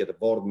when you take it at the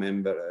board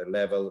member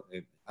level,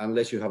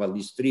 unless you have at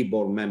least 3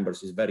 board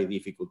members, it's very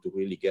difficult to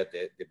really get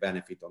the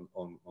benefit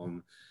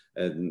on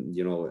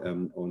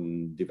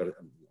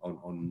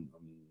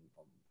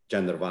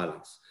gender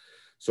violence.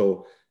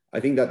 So I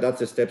think that's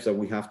the steps that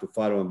we have to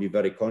follow and be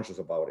very conscious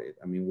about it.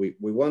 I mean,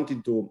 we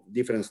wanted to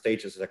different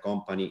stages as a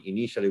company.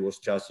 Initially, it was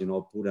just,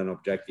 put an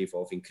objective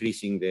of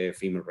increasing the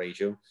female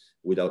ratio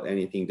without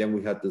anything. Then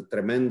we had the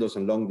tremendous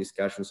and long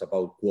discussions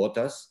about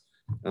quotas,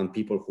 and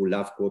people who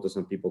love quotas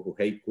and people who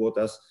hate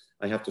quotas.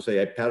 I have to say,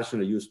 I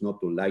personally used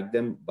not to like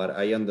them, but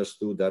I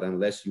understood that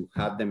unless you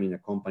had them in a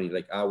company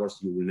like ours,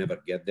 you will never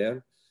get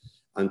there.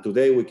 And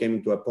today we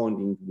came to a point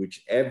in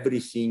which every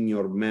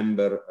senior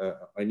member,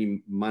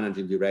 any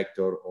managing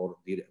director or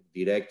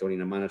director in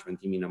a management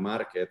team in a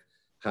market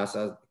has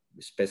a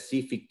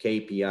specific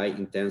KPI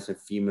in terms of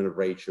female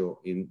ratio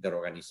in their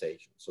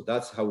organization. So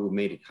that's how we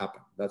made it happen.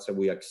 That's how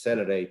we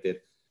accelerated.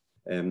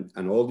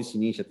 And all these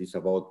initiatives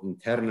about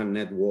internal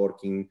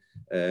networking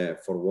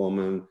for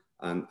women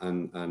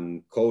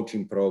and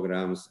coaching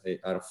programs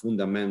are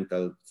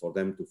fundamental for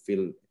them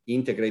to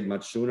integrate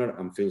much sooner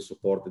and feel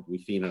supported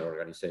within an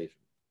organization.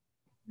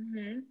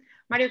 Mm-hmm.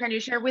 Mario, can you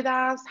share with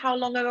us how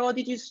long ago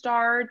did you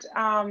start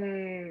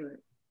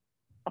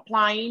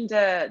applying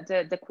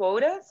the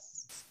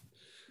quotas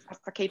as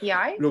a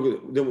KPI?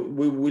 Look,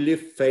 we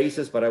live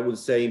phases, but I would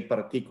say in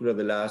particular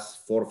the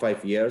last 4 or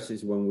 5 years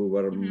is when we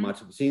were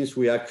since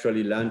we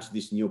actually launched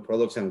these new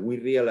products, and we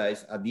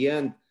realized at the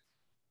end,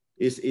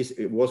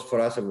 it was for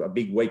us a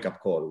big wake-up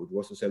call. It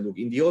was to say, look,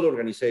 in the old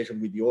organization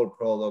with the old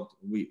product,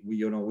 we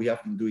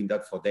have been doing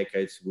that for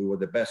decades. We were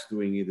the best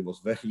doing it. It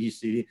was very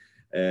easy,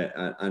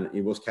 and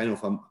it was kind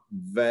of a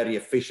very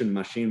efficient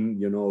machine,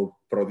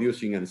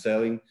 producing and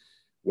selling.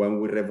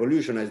 When we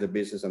revolutionized the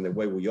business and the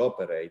way we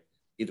operate,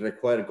 it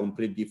required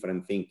complete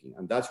different thinking,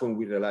 and that's when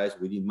we realized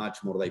we need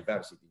much more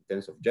diversity in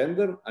terms of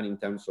gender and in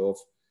terms of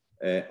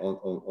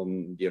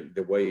on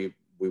the way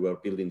we were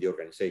building the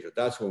organization.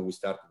 That's when we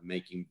started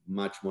making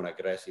much more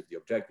aggressive the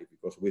objective,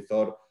 because we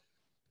thought,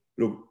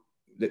 look,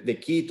 the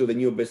key to the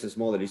new business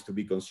model is to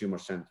be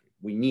consumer-centric.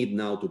 We need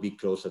now to be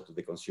closer to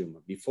the consumer.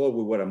 Before,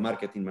 we were a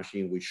marketing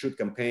machine. We shoot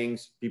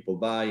campaigns, people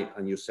buy,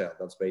 and you sell.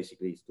 That's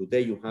basically it.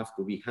 Today, you have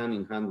to be hand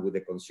in hand with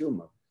the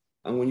consumer.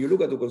 And when you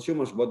look at the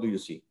consumers, what do you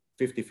see?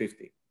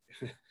 50-50.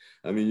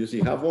 I mean, you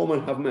see half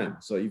women, half men.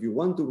 So if you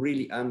want to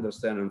really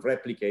understand and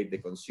replicate the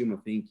consumer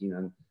thinking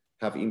and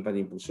have impact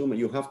in consumer,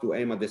 you have to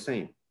aim at the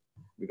same,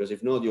 because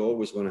if not, you're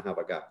always going to have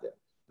a gap there.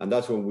 And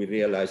that's when we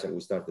realized, and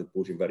we started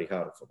pushing very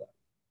hard for that.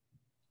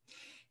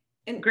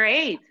 And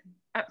great.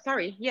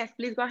 Sorry. Yes,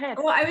 please go ahead.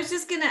 Well, I was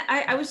just gonna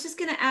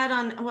add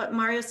on what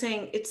Mario's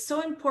saying. It's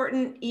so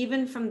important,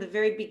 even from the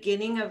very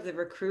beginning of the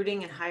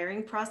recruiting and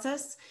hiring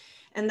process.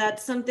 And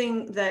that's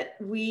something that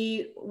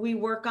we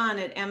work on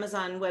at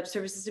Amazon Web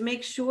Services to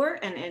make sure,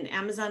 and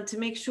Amazon to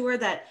make sure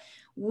that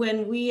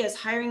when we as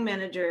hiring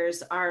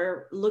managers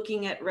are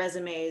looking at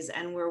resumes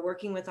and we're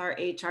working with our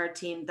HR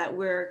team, that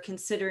we're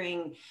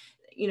considering,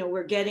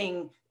 we're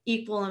getting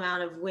equal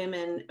amount of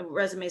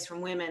resumes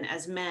from women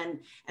as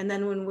men. And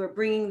then when we're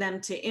bringing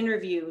them to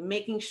interview,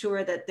 making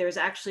sure that there's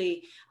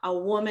actually a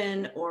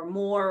woman or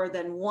more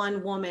than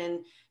one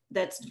woman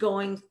that's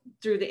going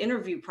through the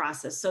interview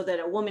process, so that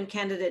a woman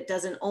candidate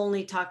doesn't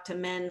only talk to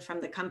men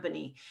from the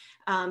company,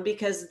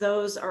 because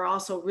those are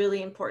also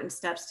really important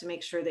steps to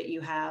make sure that you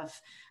have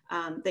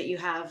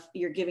that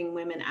you're giving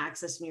women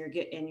access and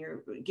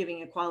you're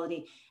giving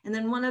equality. And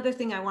then one other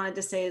thing I wanted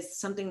to say is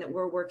something that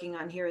we're working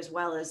on here as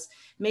well, is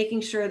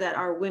making sure that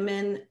our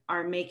women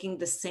are making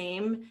the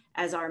same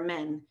as our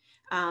men.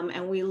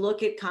 And we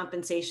look at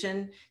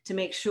compensation to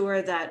make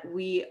sure that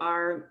we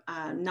are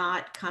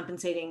not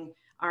compensating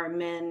our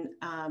men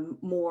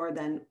more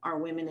than our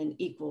women in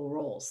equal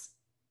roles.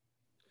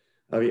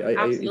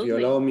 If you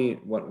allow me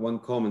one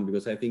comment,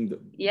 because I think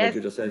yes. What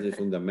you just said is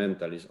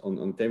fundamental. Is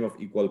on terms of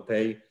equal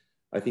pay,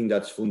 I think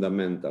that's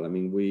fundamental. I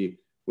mean, we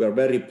are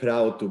very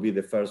proud to be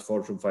the first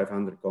Fortune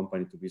 500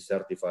 company to be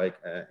certified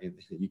in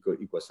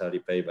equal salary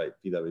pay by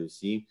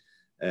PwC,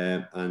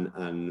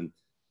 and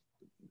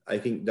I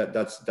think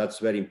that's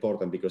very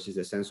important, because it's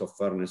a sense of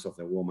fairness of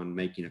the woman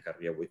making a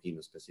career within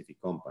a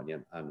specific company,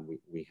 and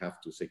we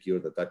have to secure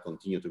that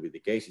continue to be the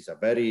case. It's a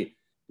very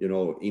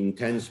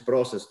intense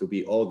process to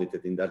be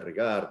audited in that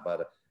regard,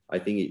 but I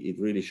think it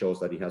really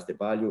shows that it has the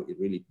value. It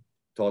really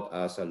taught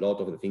us a lot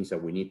of the things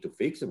that we need to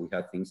fix, and we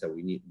had things that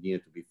we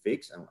needed to be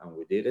fixed, and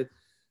we did it.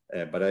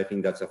 But I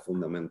think that's a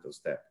fundamental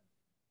step.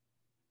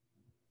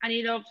 And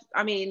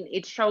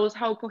it shows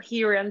how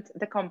coherent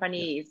the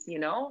company is,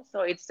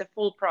 so it's the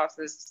full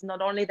process,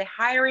 not only the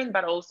hiring,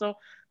 but also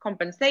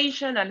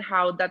compensation, and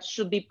how that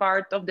should be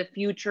part of the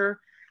future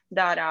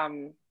that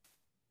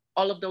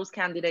all of those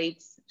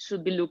candidates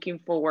should be looking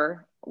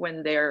for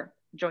when they're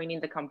joining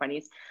the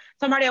companies.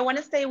 So Mario, I want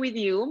to stay with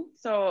you.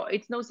 So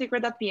it's no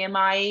secret that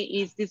PMI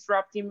is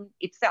disrupting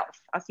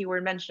itself, as you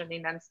were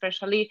mentioning, and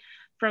especially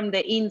from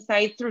the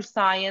inside through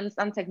science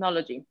and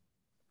technology.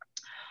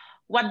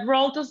 What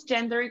role does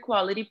gender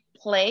equality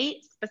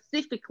play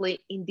specifically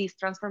in this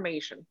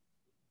transformation?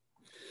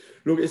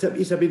 Look,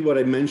 it's a bit what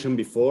I mentioned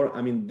before.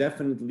 I mean,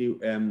 definitely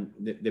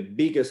the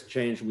biggest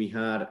change we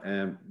had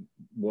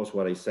was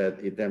what I said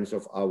in terms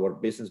of our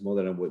business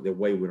model and the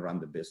way we run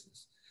the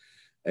business.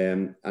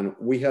 And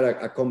we had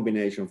a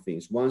combination of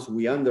things. Once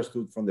we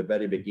understood from the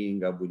very beginning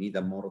that we need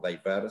a more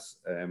diverse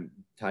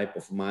type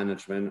of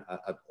management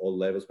at all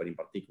levels, but in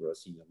particular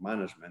senior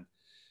management.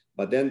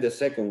 But then the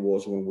second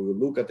was, when we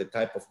look at the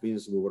type of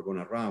business we were going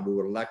to run, we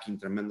were lacking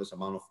tremendous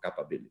amount of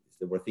capabilities.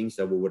 There were things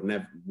that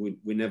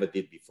we never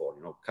did before,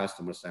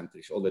 customer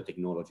centric, all the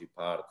technology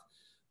part,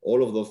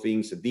 all of those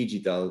things,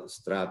 digital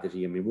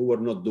strategy. I mean, we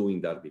were not doing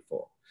that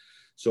before.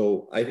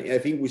 So I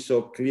think we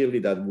saw clearly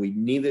that we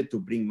needed to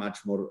bring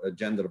much more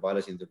gender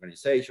balance in the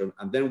organization.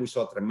 And then we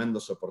saw a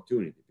tremendous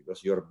opportunity,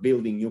 because you're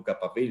building new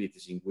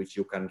capabilities in which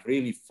you can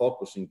really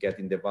focus in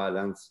getting the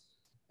balance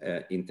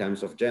in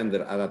terms of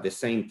gender, and at the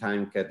same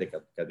time get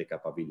the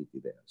capability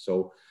there.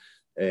 So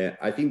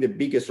I think the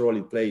biggest role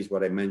it plays,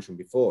 what I mentioned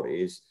before,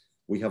 is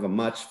we have a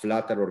much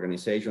flatter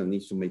organization that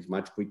needs to make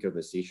much quicker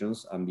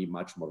decisions and be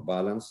much more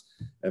balanced.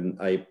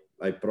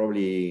 I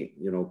probably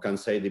can't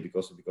say that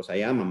because I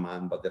am a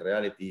man, but the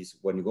reality is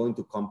when you go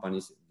into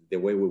companies the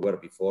way we were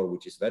before,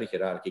 which is very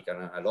hierarchical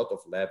and a lot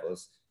of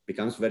levels,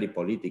 becomes very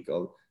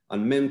political.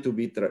 And men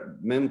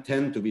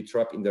tend to be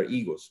trapped in their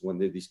egos when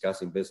they're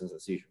discussing business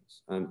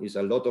decisions. And it's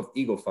a lot of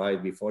ego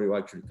fight before you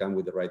actually come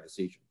with the right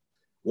decision.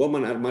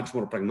 Women are much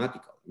more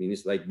pragmatical. I mean,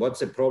 it's like, what's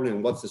the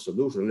problem? What's the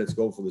solution? Let's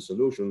go for the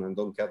solution, and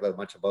don't care that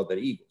much about their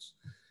egos.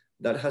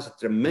 That has a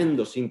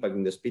tremendous impact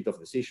in the speed of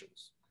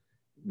decisions.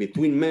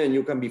 Between men,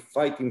 you can be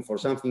fighting for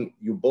something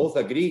you both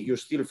agree, you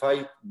still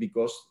fight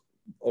because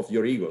of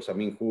your egos. I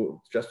mean,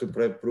 just to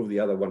prove the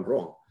other one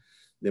wrong.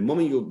 The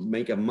moment you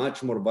make a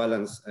much more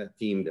balanced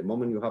team, the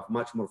moment you have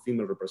much more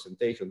female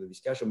representation, the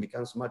discussion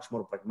becomes much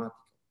more pragmatic.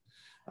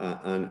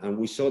 And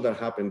we saw that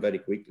happen very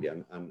quickly.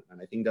 And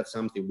I think that's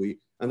something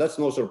and that's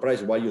no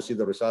surprise why you see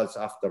the results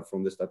after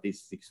from the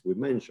statistics we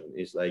mentioned.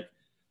 It's like,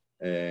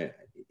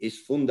 it's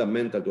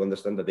fundamental to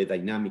understand that the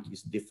dynamic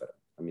is different.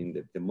 I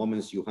mean, the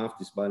moments you have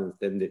this balance,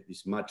 then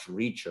it's much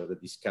richer, the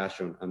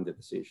discussion and the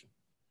decision.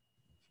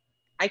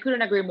 I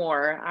couldn't agree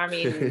more. I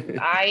mean,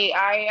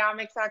 I am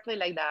exactly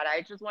like that.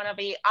 I just want to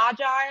be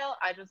agile.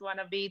 I just want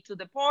to be to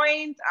the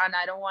point, and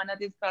I don't want to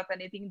discuss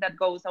anything that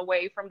goes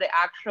away from the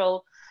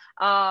actual,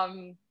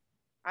 I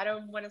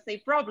don't want to say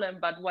problem,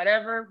 but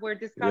whatever we're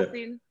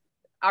discussing,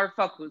 our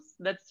focus.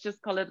 Let's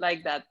just call it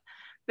like that.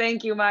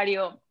 Thank you,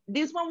 Mario.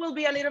 This one will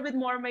be a little bit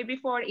more maybe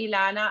for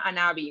Ilana and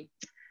Abby.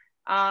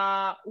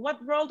 What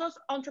role does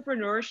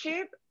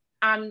entrepreneurship,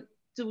 and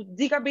to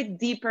dig a bit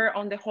deeper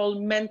on the whole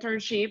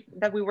mentorship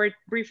that we were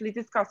briefly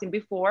discussing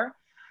before,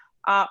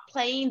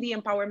 play in the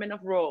empowerment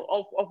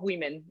of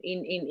women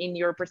in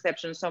your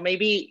perception? So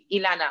maybe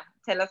Ilana,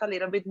 tell us a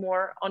little bit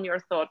more on your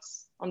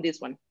thoughts on this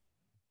one.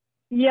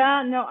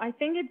 Yeah, no, I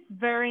think it's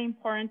very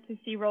important to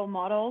see role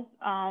models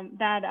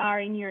that are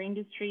in your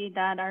industry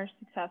that are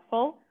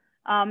successful,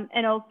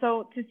 and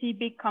also to see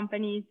big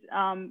companies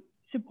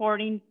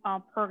supporting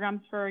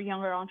programs for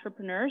younger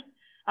entrepreneurs.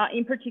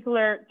 In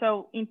particular,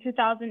 so in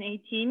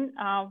 2018,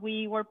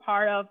 we were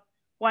part of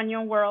One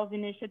Young World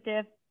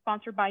initiative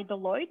sponsored by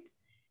Deloitte.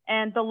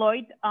 And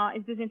Deloitte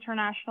is this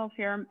international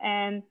firm,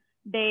 and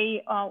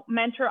they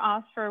mentor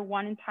us for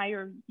one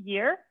entire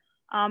year.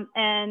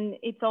 And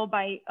it's all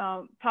by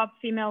top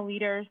female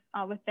leaders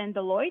within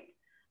Deloitte.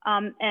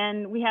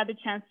 And we had the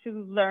chance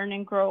to learn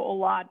and grow a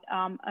lot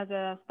as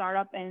a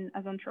startup and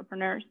as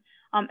entrepreneurs.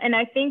 And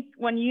I think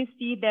when you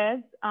see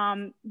this,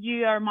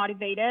 you are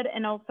motivated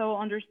and also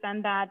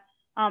understand that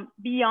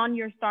beyond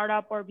your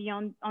startup or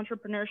beyond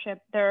entrepreneurship,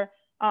 there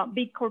are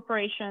big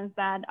corporations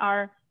that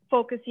are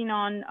focusing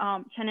on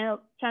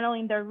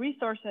channeling their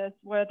resources,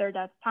 whether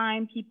that's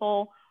time,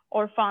 people,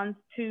 or funds,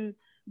 to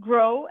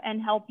grow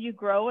and help you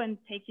grow and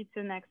take you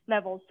to the next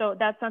level. So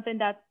that's something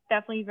that's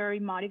definitely very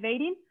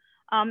motivating.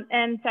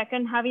 And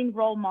second, having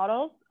role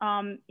models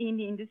in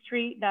the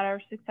industry that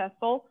are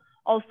successful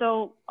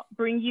also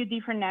bring you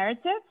different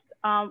narratives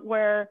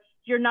where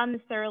you're not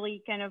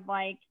necessarily kind of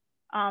like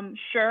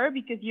sure,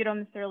 because you don't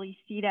necessarily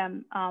see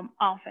them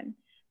often.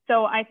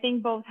 So I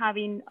think both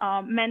having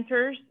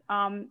mentors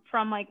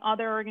from like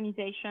other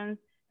organizations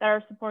that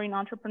are supporting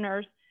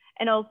entrepreneurs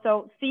and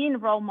also seeing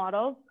role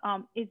models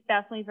is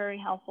definitely very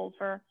helpful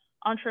for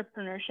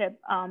entrepreneurship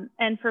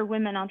and for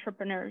women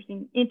entrepreneurs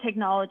in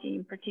technology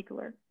in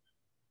particular.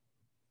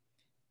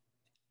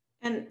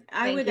 And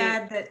I would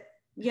add that,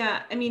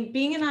 yeah, I mean,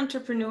 being an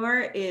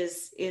entrepreneur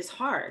is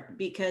hard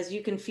because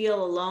you can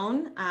feel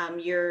alone.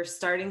 You're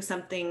starting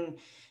something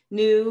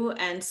new.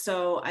 And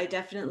so I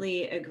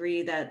definitely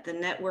agree that the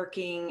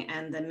networking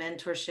and the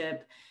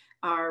mentorship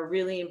are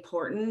really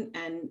important.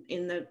 And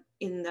in the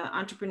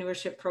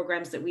entrepreneurship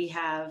programs that we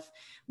have,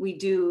 we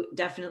do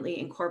definitely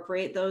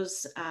incorporate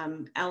those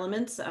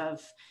elements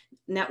of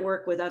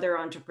network with other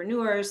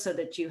entrepreneurs so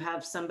that you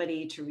have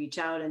somebody to reach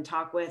out and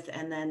talk with,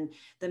 and then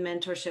the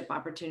mentorship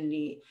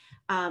opportunity.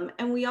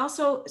 And we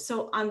also,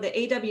 so on the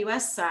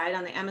AWS side,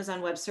 on the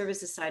Amazon Web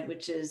Services side,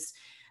 which is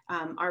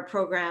our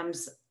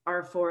programs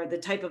are for the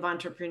type of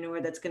entrepreneur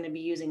that's going to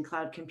be using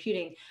cloud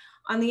computing.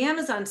 On the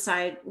Amazon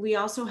side, we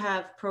also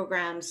have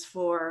programs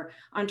for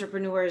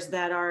entrepreneurs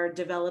that are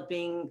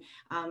developing,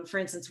 for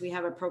instance, we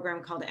have a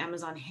program called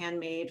Amazon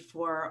Handmade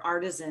for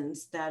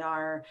artisans that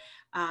are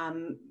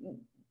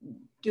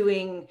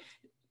doing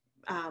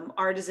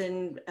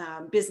artisan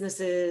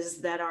businesses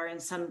that are in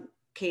some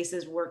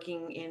cases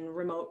working in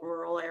remote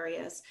rural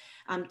areas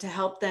to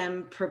help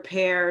them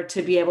prepare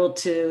to be able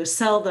to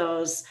sell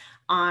those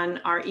on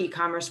our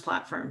e-commerce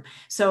platform.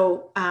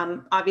 So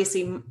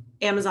obviously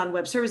Amazon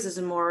Web Services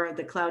is more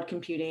the cloud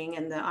computing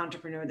and the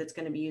entrepreneur that's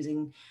going to be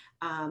using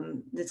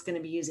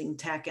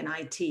tech and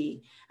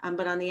IT.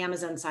 But on the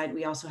Amazon side,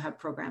 we also have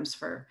programs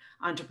for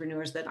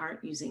entrepreneurs that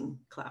aren't using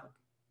cloud.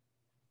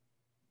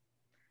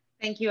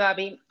 Thank you,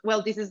 Abby.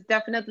 Well, this is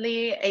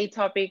definitely a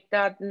topic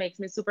that makes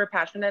me super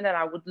passionate, and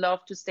I would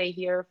love to stay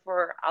here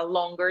for a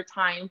longer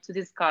time to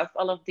discuss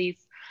all of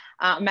these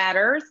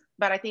matters.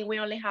 But I think we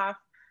only have,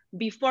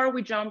 before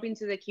we jump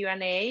into the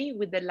Q&A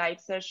with the live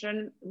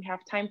session, we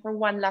have time for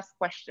one last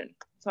question.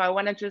 So I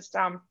want to just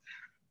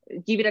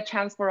give it a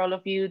chance for all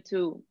of you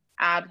to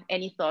add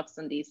any thoughts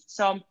on this.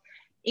 So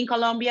in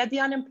Colombia,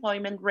 the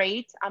unemployment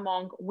rate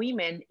among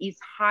women is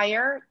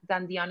higher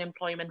than the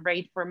unemployment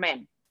rate for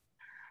men.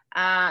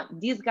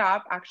 This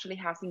gap actually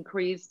has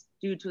increased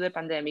due to the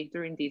pandemic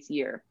during this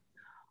year.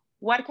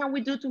 What can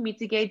we do to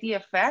mitigate the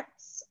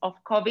effects of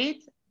COVID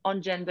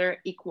on gender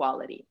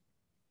equality?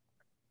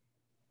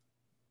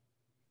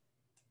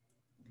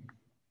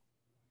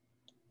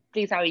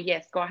 Please, Abby,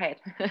 yes, go ahead.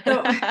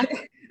 So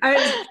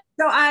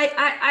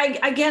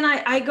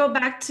I go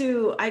back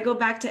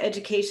to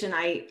education.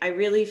 I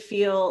really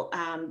feel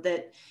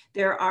that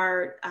there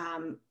are,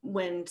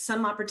 when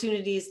some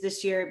opportunities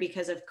this year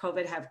because of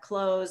COVID have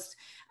closed,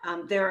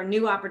 there are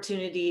new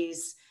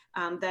opportunities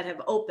that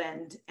have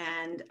opened.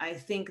 And I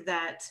think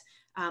that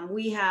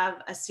we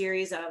have a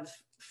series of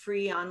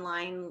free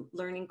online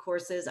learning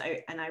courses.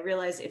 And I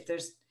realize if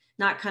there's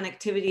not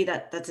connectivity,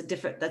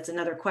 that's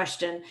another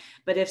question.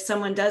 But if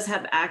someone does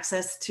have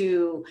access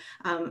to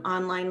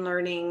online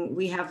learning,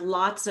 we have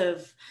lots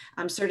of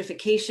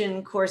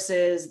certification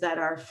courses that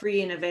are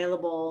free and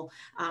available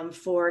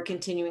for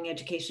continuing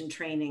education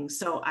training.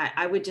 So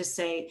I would just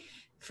say,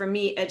 for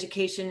me,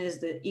 education is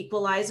the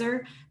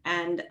equalizer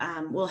and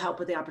will help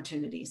with the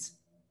opportunities.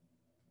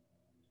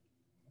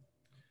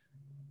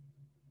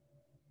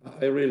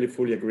 I really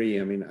fully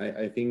agree. I mean,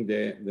 I think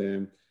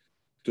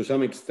to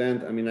some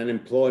extent, I mean,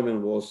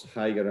 unemployment was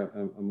higher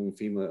among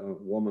female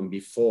women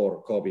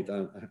before COVID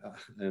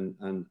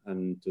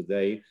and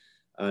today.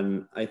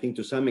 And I think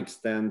to some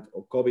extent,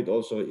 COVID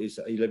also is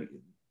a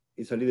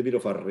little bit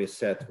of a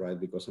reset, right?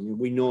 Because I mean,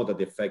 we know that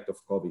the effect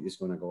of COVID is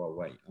going to go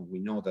away. And we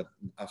know that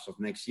as of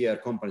next year,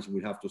 companies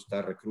will have to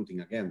start recruiting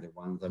again, the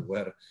ones that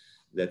were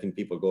letting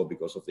people go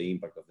because of the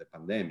impact of the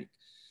pandemic.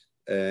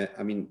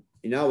 I mean,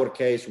 in our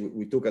case,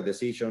 we took a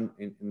decision,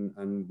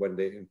 and when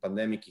the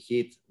pandemic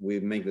hit, we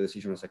made the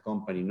decision as a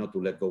company not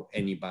to let go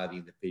anybody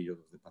in the period of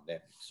the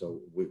pandemic. So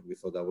we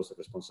thought that was a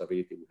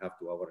responsibility we have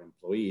to our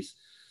employees.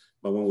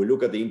 But when we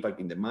look at the impact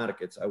in the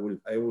markets, I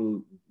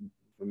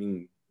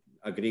mean,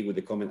 agree with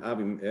the comment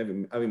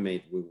Abby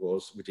made,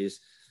 which is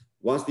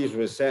once these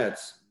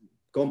resets,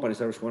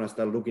 companies are going to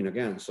start looking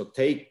again. So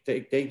take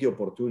the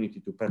opportunity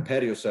to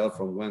prepare yourself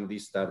from when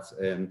this starts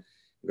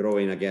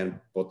growing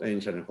again,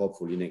 potentially and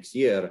hopefully next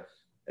year,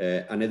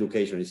 and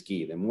education is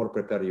key. The more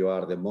prepared you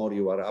are, the more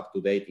you are up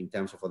to date in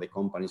terms of what the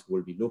companies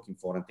will be looking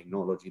for, and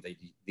technology,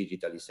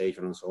 digitalization,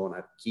 and so on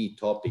are key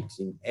topics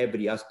in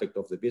every aspect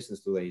of the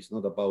business today. It's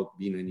not about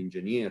being an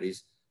engineer.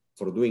 It's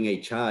for doing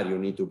HR, you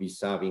need to be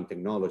savvy in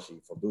technology.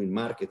 For doing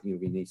marketing,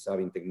 you need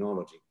savvy in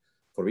technology.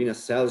 For being a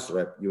sales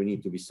rep, you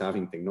need to be savvy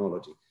in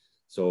technology.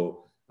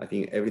 So I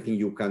think everything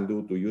you can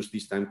do to use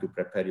this time to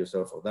prepare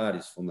yourself for that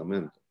is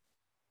fundamental.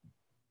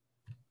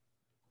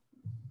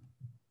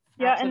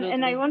 Yeah,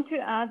 and I want to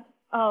add,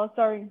 oh,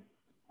 sorry.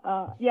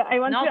 Yeah, I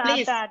want to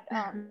add that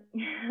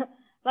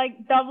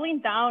like doubling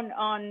down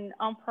on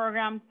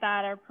programs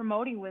that are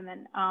promoting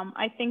women.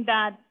 I think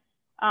that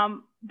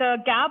the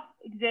gap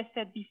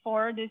existed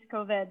before this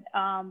COVID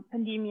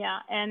pandemic,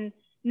 and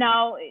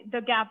now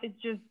the gap is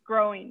just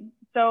growing.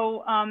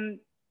 So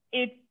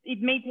it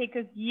may take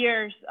us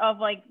years of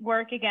like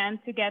work again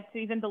to get to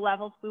even the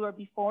levels we were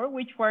before,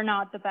 which were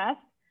not the best.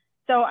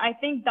 So I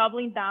think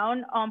doubling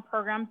down on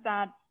programs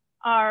that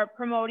are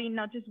promoting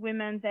not just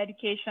women's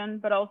education,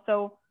 but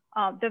also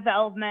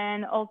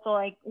development, also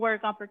like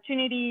work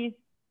opportunities,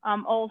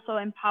 also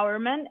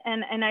empowerment.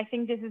 And I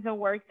think this is a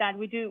work that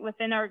we do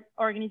within our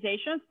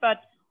organizations, but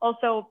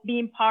also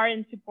being part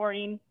and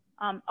supporting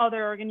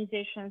other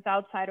organizations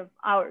outside of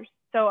ours.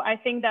 So I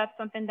think that's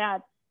something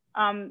that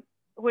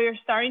we're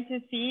starting to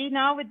see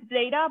now with the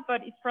data,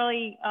 but it's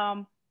really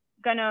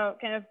gonna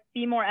kind of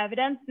be more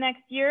evident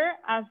next year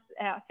as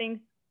things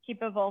keep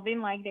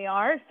evolving like they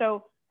are.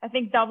 So I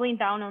think doubling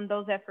down on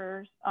those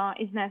efforts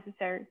is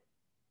necessary.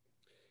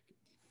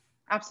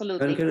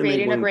 Absolutely,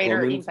 creating a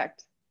greater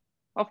impact.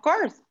 Of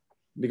course.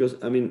 Because,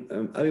 I mean,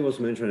 I was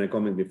mentioning a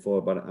comment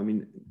before, but I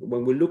mean,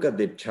 when we look at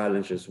the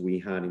challenges we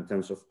had in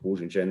terms of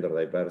pushing gender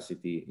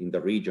diversity in the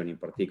region, in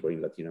particular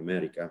in Latin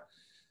America,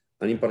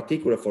 and in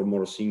particular for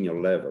more senior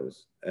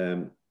levels,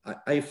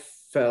 I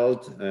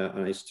felt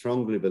and I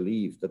strongly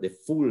believe that the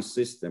full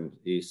system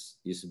is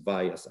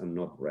biased and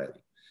not ready.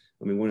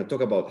 I mean, when I talk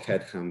about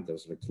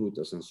headhunters,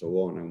 recruiters, and so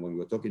on, and when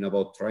we're talking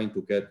about trying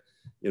to get,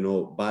 you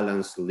know,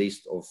 balanced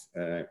list of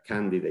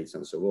candidates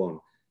and so on,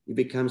 it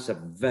becomes a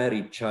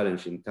very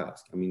challenging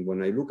task. I mean,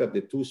 when I look at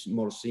the two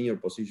more senior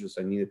positions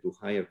I needed to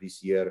hire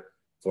this year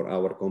for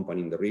our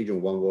company in the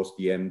region, one was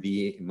the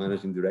MD,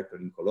 managing director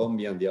in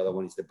Colombia, and the other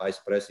one is the vice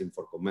president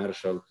for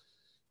commercial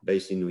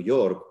based in New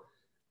York.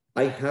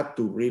 I had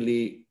to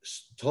really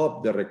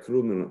stop the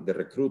recruitment, the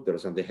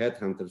recruiters and the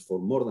headhunters for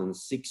more than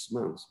 6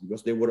 months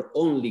because they were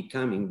only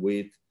coming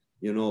with,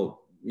 you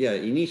know, yeah,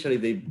 initially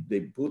they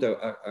put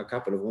a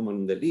couple of women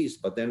on the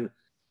list, but then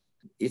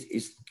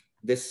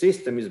the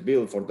system is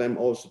built for them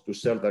also to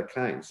serve their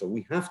clients. So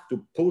we have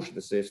to push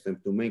the system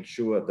to make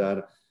sure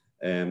that,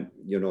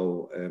 you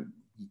know,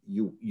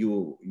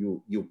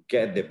 you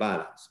get the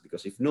balance,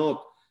 because if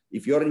not,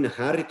 if you're in a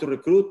hurry to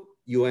recruit,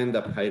 you end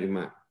up hiring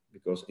men,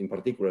 because in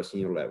particular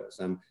senior levels.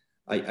 And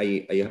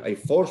I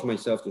forced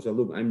myself to say,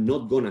 look, I'm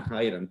not going to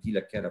hire until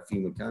I get a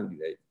female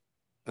candidate.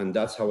 And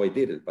that's how I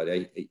did it. But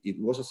it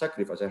was a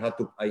sacrifice. I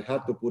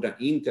had to put an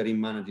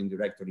interim managing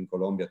director in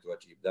Colombia to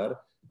achieve that.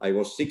 I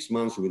was 6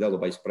 months without a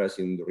vice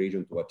president in the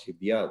region to achieve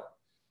the other.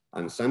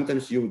 And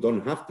sometimes you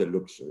don't have the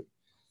luxury.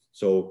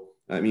 So,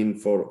 I mean,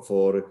 for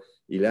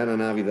Ileana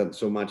and Avi, that's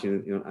so much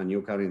in a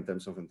new car in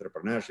terms of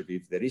entrepreneurship.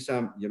 If there is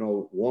a, you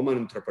know, woman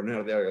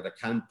entrepreneur there that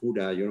can put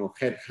a, you know,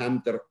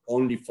 headhunter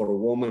only for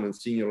women and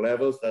senior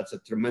levels, that's a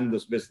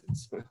tremendous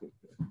business.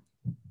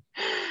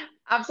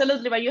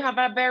 Absolutely, but you have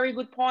a very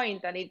good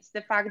point, and it's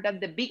the fact that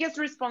the biggest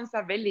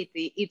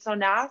responsibility is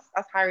on us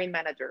as hiring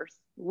managers.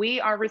 We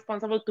are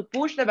responsible to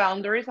push the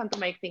boundaries and to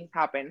make things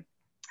happen.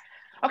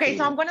 Okay,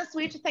 so I'm going to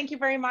switch. Thank you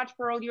very much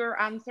for all your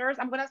answers.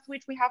 I'm going to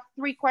switch. We have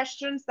 3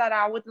 questions that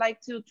I would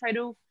like to try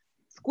to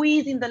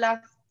squeeze in the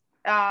last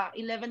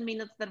 11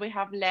 minutes that we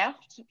have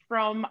left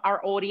from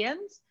our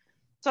audience.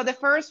 So the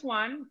first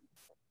one,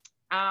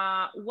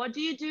 what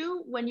do you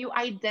do when you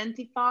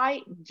identify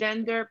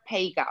gender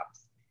pay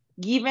gaps?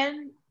 Give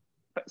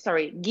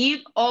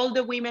all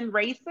the women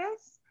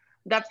raises.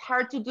 That's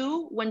hard to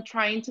do when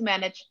trying to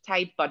manage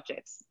tight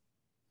budgets.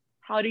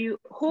 Who do you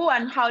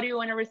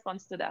want to respond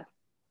to that?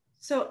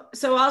 So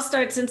I'll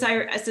start since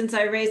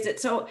I raised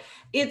it. So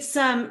it's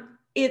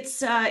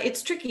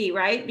tricky,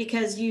 right?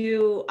 Because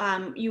you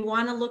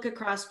want to look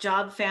across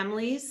job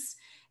families,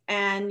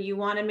 and you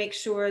want to make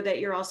sure that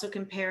you're also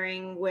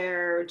comparing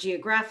where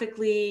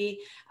geographically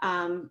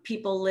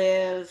people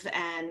live.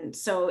 And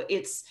so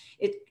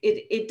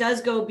it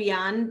does go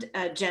beyond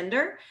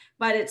gender,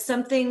 but it's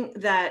something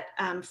that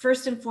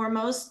first and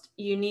foremost,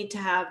 you need to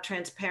have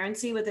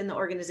transparency within the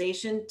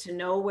organization to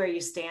know where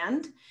you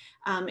stand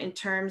in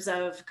terms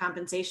of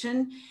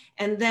compensation,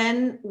 and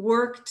then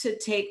work to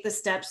take the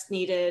steps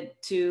needed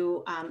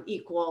to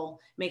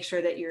make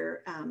sure that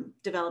you're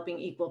developing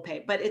equal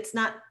pay. But it's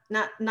not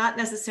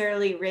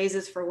necessarily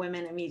raises for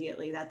women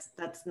immediately.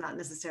 That's not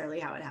necessarily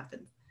how it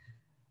happens.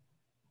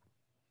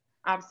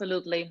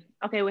 Absolutely.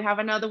 Okay, we have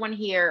another one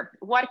here.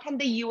 What can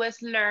the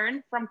US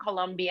learn from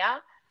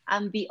Colombia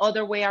and the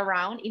other way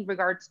around in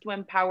regards to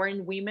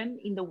empowering women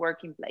in the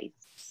working place?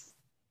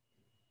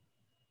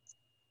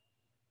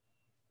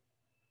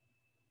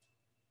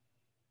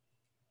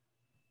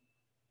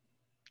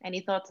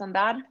 Any thoughts on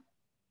that?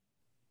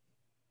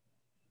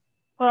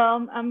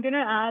 Well, I'm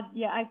gonna add,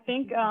 yeah, I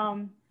think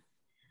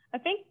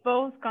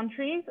both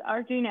countries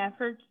are doing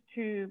efforts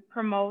to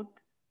promote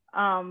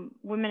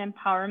women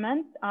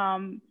empowerment,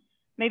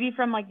 maybe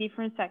from like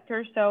different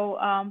sectors. So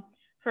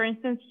for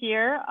instance,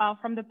 here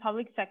from the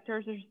public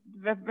sectors, there's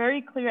a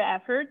very clear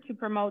effort to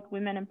promote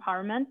women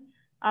empowerment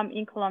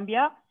in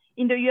Colombia.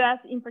 In the US,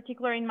 in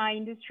particular in my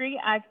industry,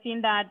 I've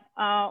seen that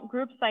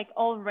groups like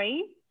All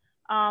Race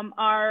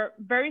are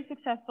very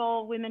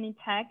successful women in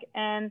tech,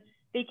 and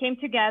they came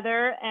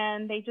together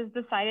and they just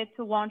decided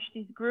to launch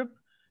this group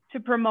to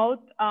promote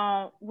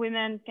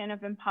women kind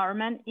of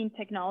empowerment in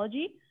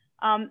technology.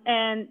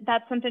 And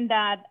that's something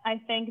that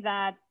I think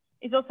that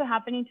is also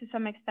happening to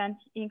some extent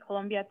in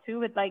Colombia too,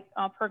 with like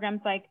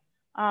programs like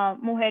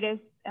Mujeres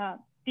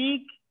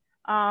TIC,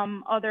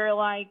 other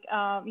like,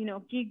 you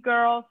know, Geek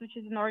Girls, which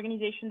is an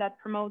organization that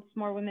promotes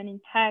more women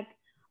in tech.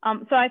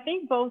 So I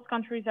think both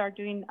countries are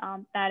doing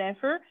that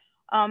effort.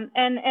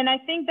 And I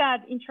think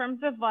that in terms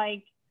of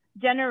like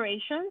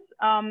generations,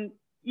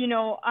 you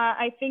know,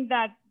 I think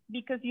that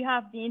because you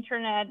have the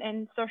internet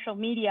and social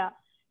media,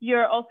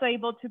 you're also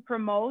able to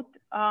promote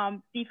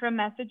different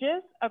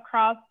messages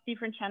across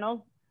different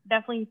channels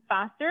definitely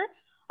faster.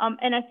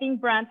 And I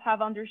think brands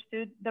have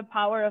understood the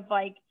power of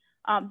like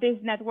these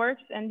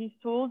networks and these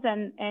tools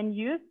and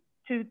use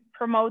to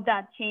promote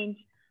that change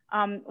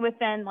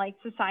within like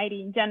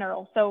society in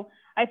general. So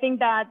I think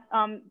that,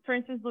 for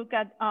instance, look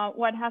at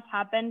what has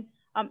happened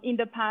in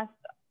the past,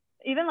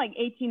 even like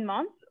 18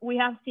 months, we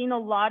have seen a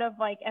lot of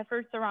like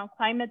efforts around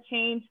climate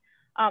change,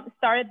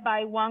 started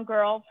by one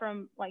girl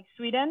from like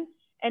Sweden.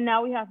 And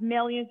now we have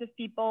millions of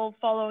people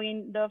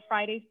following the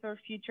Fridays for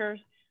Futures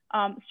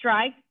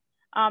strikes.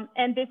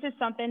 And this is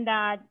something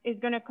that is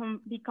going to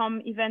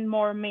become even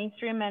more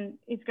mainstream, and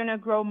it's going to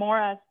grow more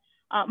as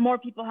more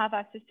people have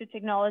access to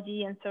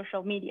technology and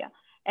social media.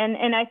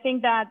 And I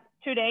think that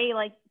today,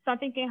 like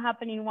something can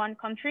happen in one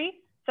country.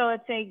 So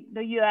let's say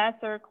the US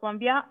or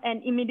Colombia,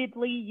 and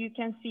immediately you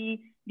can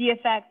see the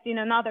effects in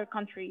another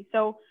country.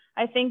 So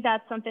I think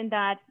that's something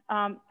that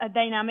a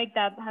dynamic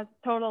that has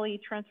totally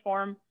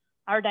transformed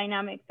our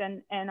dynamics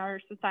and our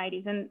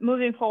societies. And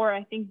moving forward,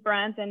 I think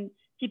brands and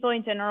people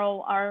in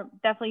general are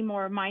definitely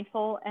more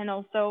mindful and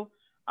also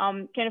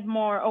kind of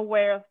more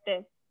aware of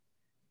this.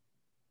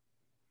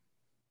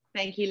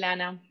 Thank you,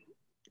 Lana.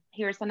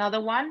 Here's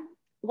another one.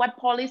 What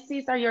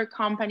policies are your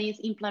companies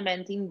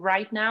implementing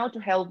right now to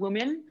help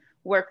women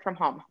work from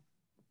home?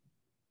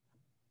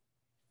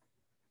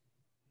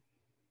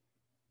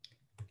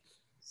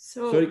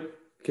 So, sorry,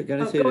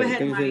 can I say that?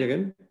 Can you say it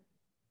again?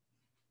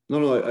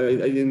 No, I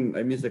didn't.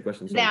 I missed the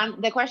question. Then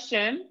the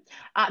question,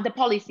 the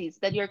policies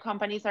that your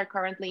companies are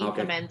currently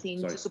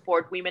implementing to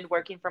support women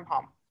working from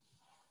home.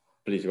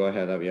 Please go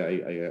ahead, Abby.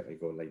 I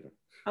go later.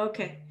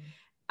 Okay.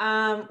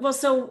 Well,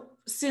 so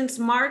since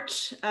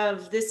March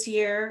of this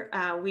year,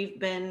 we've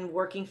been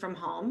working from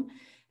home,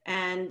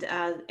 and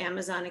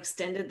Amazon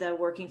extended the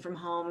working from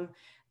home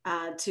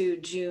to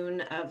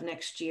June of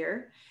next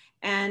year.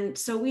 And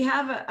so we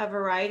have a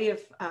variety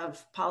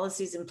of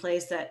policies in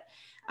place that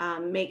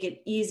make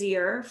it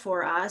easier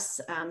for us,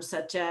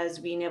 such as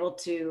being able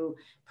to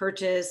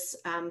purchase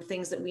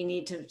things that we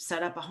need to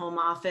set up a home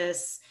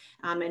office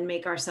and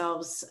make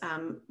ourselves,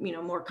 you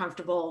know, more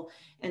comfortable.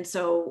 And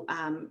so,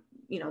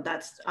 you know,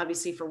 that's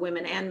obviously for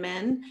women and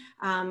men.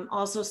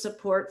 Also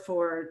support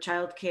for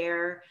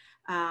childcare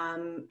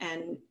and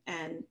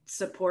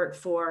support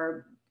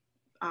for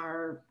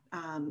our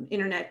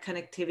internet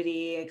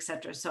connectivity, et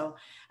cetera. So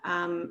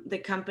the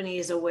company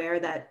is aware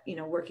that, you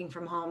know, working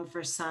from home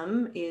for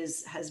some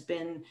has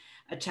been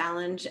a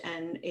challenge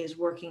and is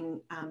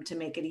working to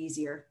make it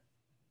easier.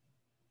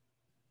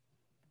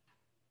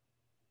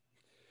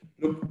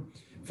 Look,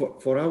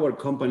 for our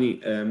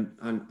company, and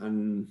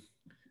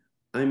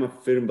I'm a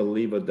firm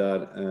believer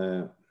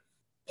that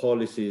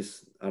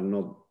policies are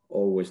not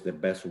always the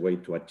best way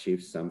to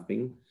achieve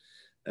something.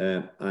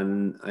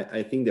 And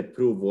I think the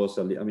proof was,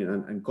 I mean,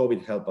 and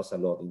COVID helped us a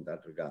lot in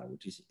that regard,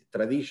 which is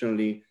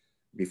traditionally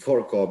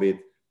before COVID,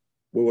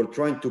 we were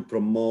trying to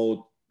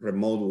promote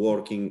remote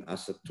working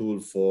as a tool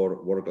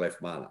for work-life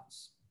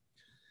balance.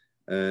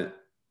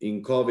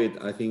 In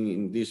COVID, I think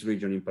in this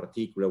region in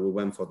particular, we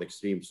went for the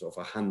extremes of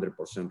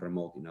 100%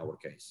 remote in our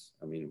case.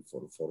 I mean,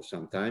 for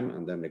some time,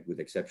 and then with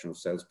the exception of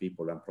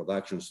salespeople and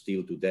production,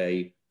 still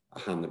today,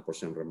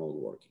 100% remote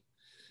working.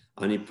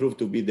 And it proved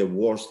to be the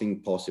worst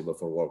thing possible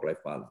for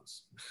work-life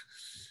balance.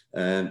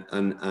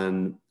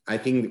 And I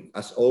think,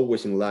 as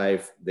always in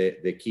life,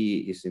 the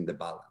key is in the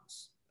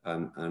balance.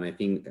 And I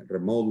think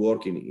remote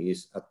working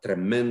is a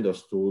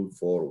tremendous tool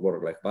for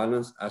work-life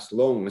balance, as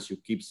long as you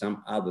keep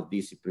some other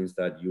disciplines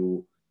that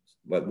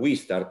we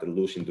started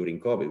losing during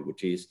COVID,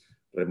 which is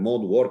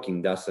remote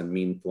working doesn't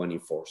mean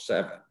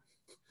 24/7.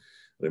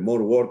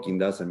 Remote working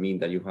doesn't mean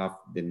that you have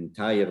the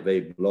entire day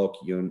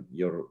blocked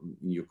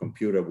your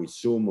computer with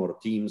Zoom or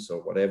Teams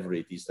or whatever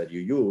it is that you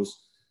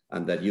use,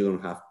 and that you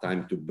don't have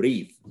time to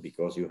breathe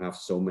because you have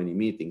so many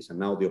meetings. And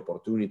now the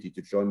opportunity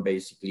to join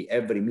basically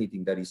every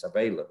meeting that is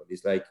available.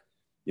 It's like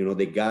you know,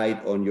 the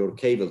guide on your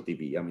cable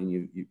TV. I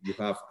mean, you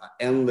have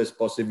endless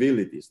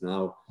possibilities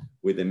now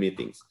with the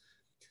meetings.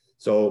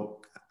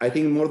 So I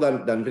think more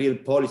than real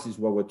policies,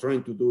 what we're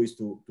trying to do is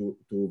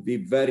to be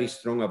very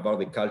strong about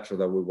the culture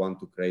that we want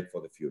to create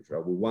for the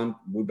future.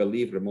 We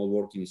believe remote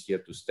working is here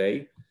to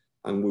stay.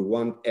 And we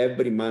want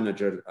every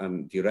manager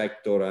and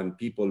director and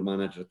people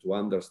manager to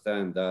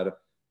understand that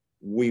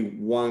we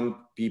want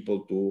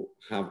people to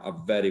have a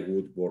very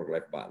good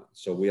work-life balance.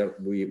 So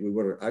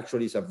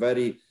it's a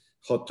very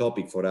hot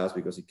topic for us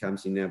because it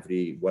comes in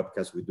every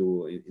webcast we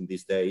do in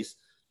these days.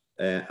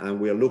 And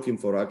we are looking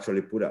for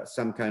actually put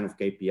some kind of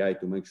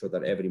KPI to make sure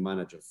that every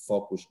manager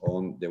focus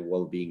on the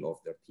well-being of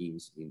their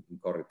teams in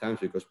current times,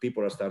 because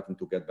people are starting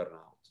to get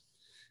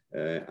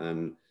burnout.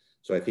 And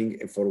so I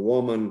think for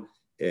women,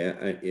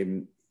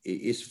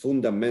 it's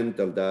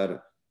fundamental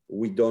that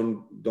we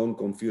don't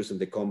confuse in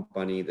the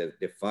company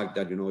the fact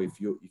that, you know,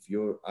 if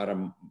you are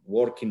a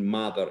working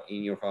mother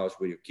in your house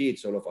with your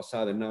kids, all of a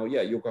sudden now,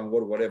 yeah, you can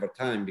work whatever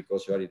time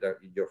because you are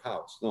in your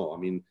house. No, I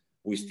mean,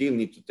 we still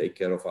need to take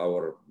care of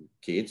our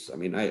kids. I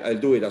mean, I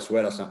do it as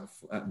well as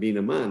being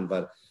a man,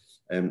 but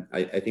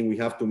I think we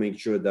have to make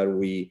sure that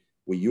we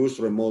use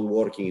remote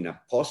working in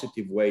a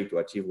positive way to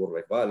achieve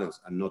work-life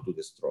balance and not to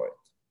destroy it.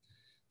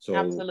 So,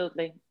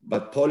 absolutely.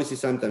 But policy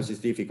sometimes is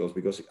difficult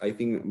because I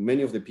think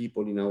many of the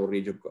people in our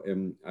region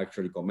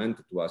actually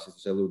commented to us, is to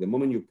say, look, the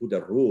moment you put a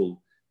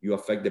rule, you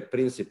affect the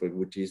principle,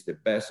 which is the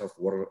best of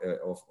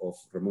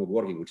remote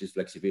working, which is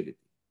flexibility.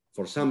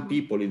 For some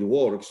people, it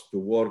works to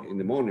work in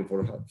the morning.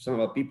 For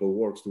some other people, it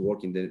works to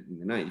work in the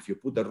night. If you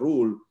put a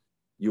rule,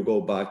 you go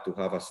back to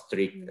have a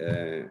strict,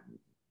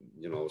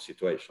 you know,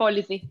 situation.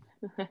 Policy.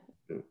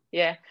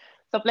 Yeah.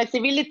 So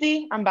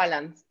flexibility and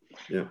balance.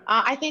 Yeah.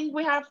 I think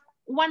we have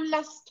one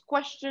last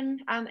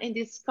question, and in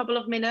this couple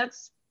of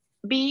minutes,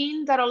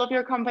 being that all of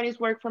your companies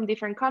work from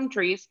different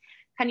countries,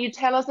 can you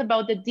tell us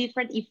about the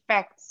different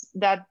effects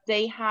that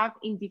they have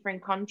in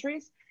different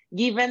countries,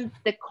 given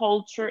the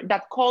culture,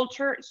 that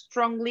culture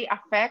strongly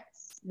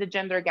affects the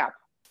gender gap?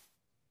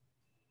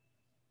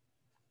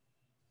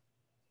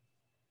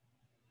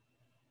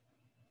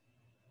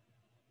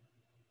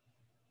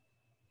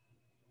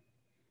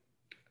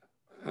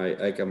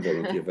 I can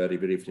volunteer very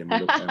briefly. I mean,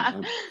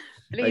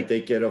 look, I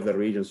take care of the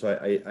region. So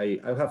I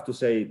have to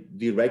say,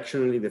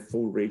 directionally, the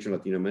full region,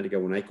 Latin America,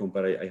 when I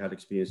compare, I had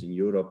experience in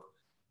Europe,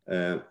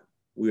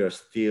 we are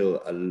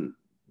still a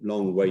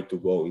long way to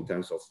go in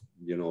terms of,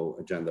 you know,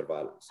 gender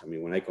balance. I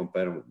mean, when I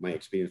compare my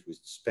experience with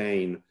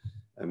Spain,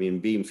 I mean,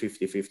 being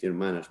 50-50 in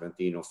management,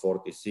 you know,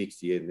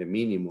 40-60 in the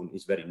minimum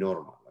is very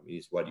normal. I mean,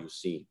 it's what you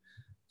see.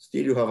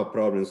 Still, you have a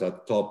problems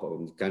at top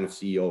on kind of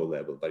CEO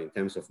level, but in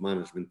terms of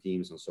management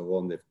teams and so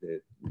on,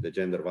 the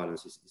gender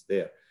balance is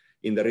there.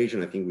 In the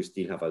region, I think we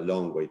still have a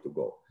long way to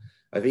go.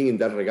 I think in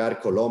that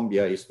regard,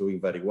 Colombia is doing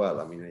very well.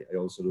 I mean, I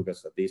also look at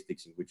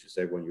statistics in which you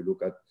say when you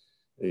look at,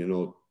 you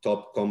know,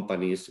 top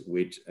companies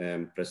with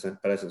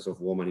presence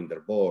of women in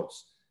their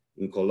boards,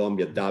 in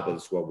Colombia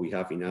doubles what we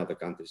have in other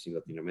countries in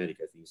Latin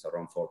America. I think it's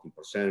around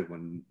 14%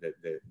 when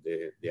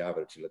the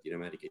average in Latin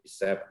America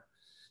is 7%.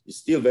 It's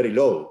still very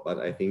low, but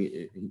I think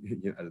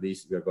at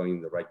least we are going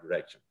in the right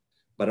direction.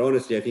 But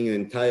honestly, I think the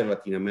entire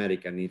Latin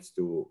America needs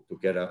to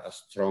get a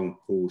strong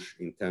push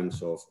in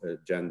terms of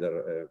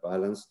gender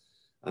balance.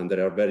 And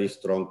there are very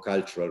strong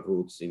cultural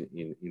roots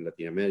in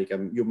Latin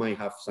America. You might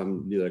have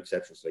some little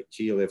exceptions like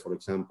Chile, for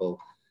example,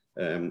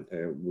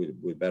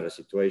 with better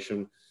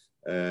situation.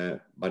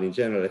 But in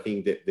general, I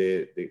think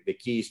the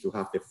key is to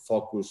have the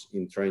focus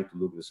in trying to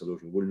look at the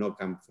solution. Will not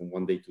come from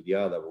one day to the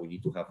other. We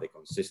need to have the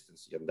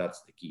consistency, and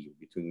that's the key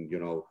between, you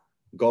know,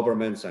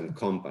 governments and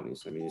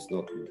companies. I mean, it's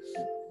not,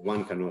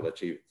 one cannot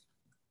achieve it.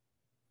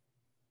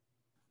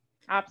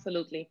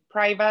 Absolutely.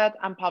 Private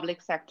and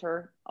public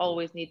sector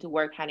always need to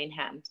work hand in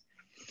hand.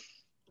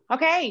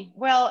 Okay,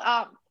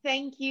 well,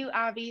 thank you,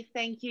 Abby.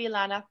 Thank you,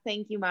 Ilana.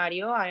 Thank you,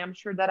 Mario. I am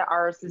sure that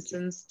our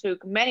assistants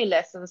took many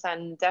lessons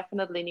and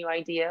definitely new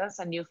ideas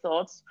and new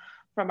thoughts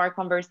from our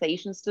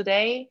conversations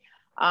today.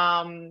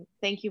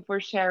 Thank you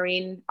for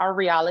sharing our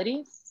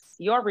realities,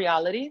 your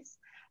realities.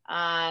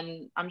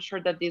 And I'm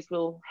sure that this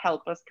will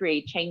help us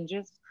create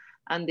changes,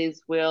 and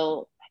this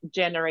will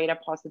generate a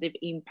positive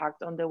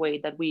impact on the way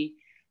that we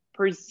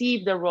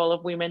perceive the role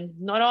of women,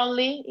 not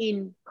only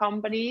in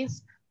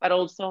companies, but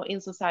also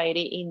in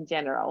society in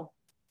general.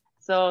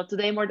 So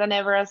today, more than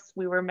ever, as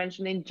we were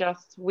mentioning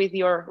just with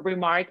your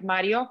remark,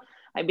 Mario,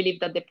 I believe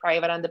that the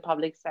private and the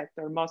public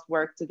sector must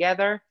work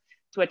together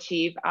to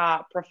achieve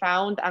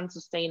profound and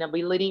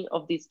sustainability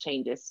of these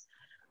changes.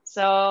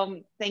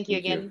 So thank you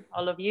again,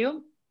 all of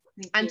you.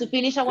 And to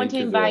finish, I want to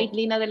invite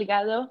Lina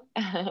Delgado.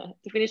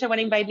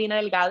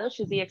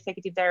 She's the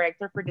Executive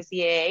Director for the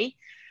CAA,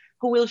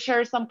 who will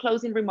share some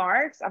closing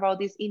remarks about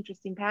this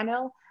interesting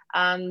panel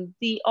and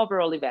the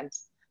overall event.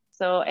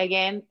 So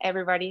again,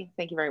 everybody,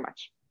 thank you very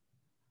much.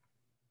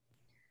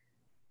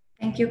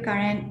 Thank you,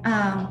 Karen.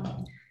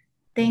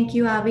 Thank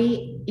you,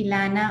 Abby,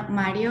 Ilana,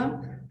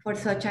 Mario, for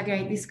such a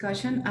great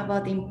discussion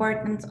about the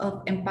importance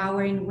of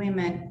empowering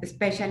women,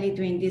 especially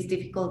during these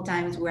difficult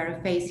times we are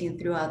facing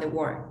throughout the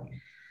world.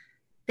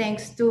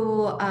 Thanks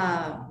to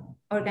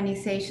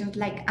organizations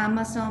like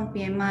Amazon,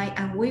 PMI,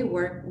 and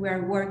WeWork, we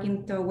are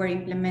working toward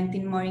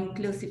implementing more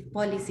inclusive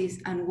policies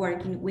and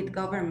working with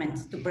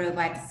governments to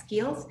provide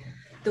skills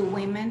to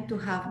women to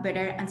have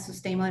better and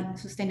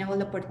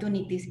sustainable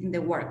opportunities in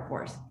the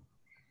workforce.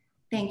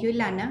 Thank you,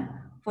 Ilana,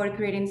 for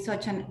creating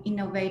such an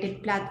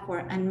innovative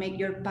platform and make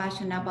your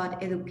passion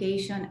about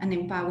education and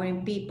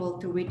empowering people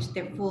to reach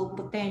their full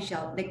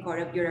potential the core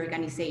of your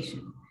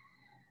organization.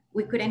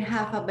 We couldn't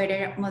have a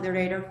better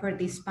moderator for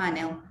this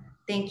panel.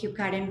 Thank you,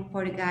 Karen,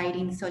 for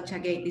guiding such a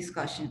great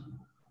discussion.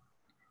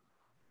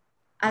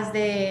 As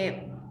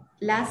the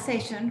last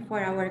session for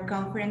our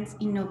conference,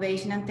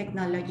 Innovation and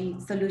Technology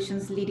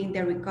Solutions Leading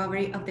the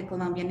Recovery of the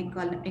Colombian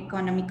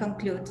Economy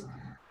concludes,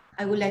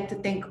 I would like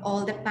to thank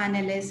all the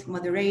panelists,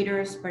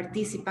 moderators,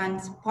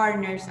 participants,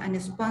 partners,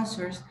 and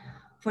sponsors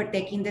for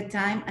taking the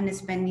time and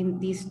spending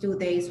these 2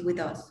 days with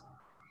us.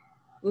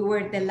 We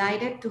were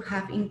delighted to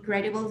have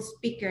incredible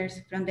speakers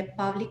from the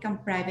public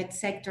and private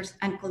sectors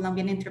and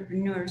Colombian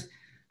entrepreneurs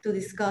to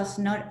discuss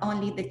not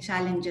only the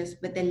challenges,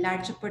 but the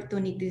large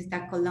opportunities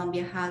that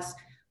Colombia has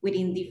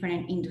within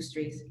different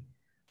industries.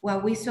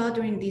 What we saw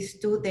during these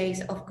 2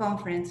 days of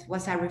conference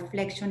was a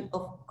reflection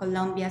of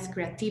Colombia's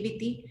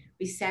creativity,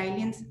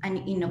 resilience, and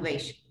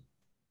innovation.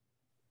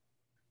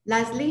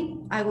 Lastly,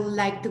 I would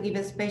like to give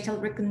a special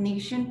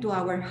recognition to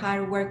our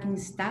hardworking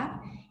staff,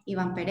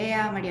 Ivan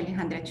Perea, Maria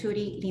Alejandra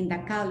Churi,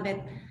 Linda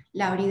Calvet,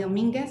 Lauri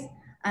Dominguez,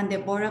 and the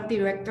board of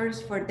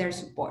directors for their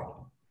support.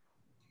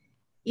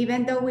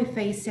 Even though we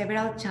face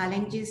several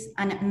challenges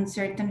and an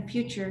uncertain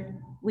future,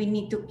 we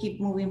need to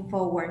keep moving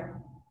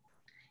forward.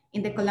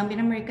 In the Colombian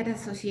American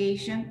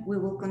Association, we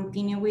will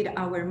continue with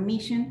our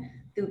mission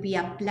to be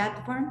a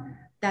platform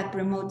that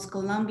promotes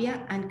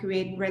Colombia and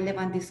create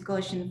relevant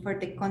discussion for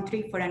the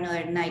country for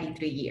another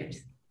 93 years.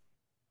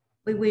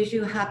 We wish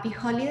you happy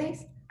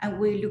holidays and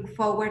we look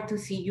forward to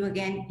see you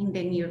again in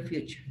the near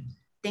future.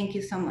 Thank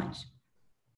you so much.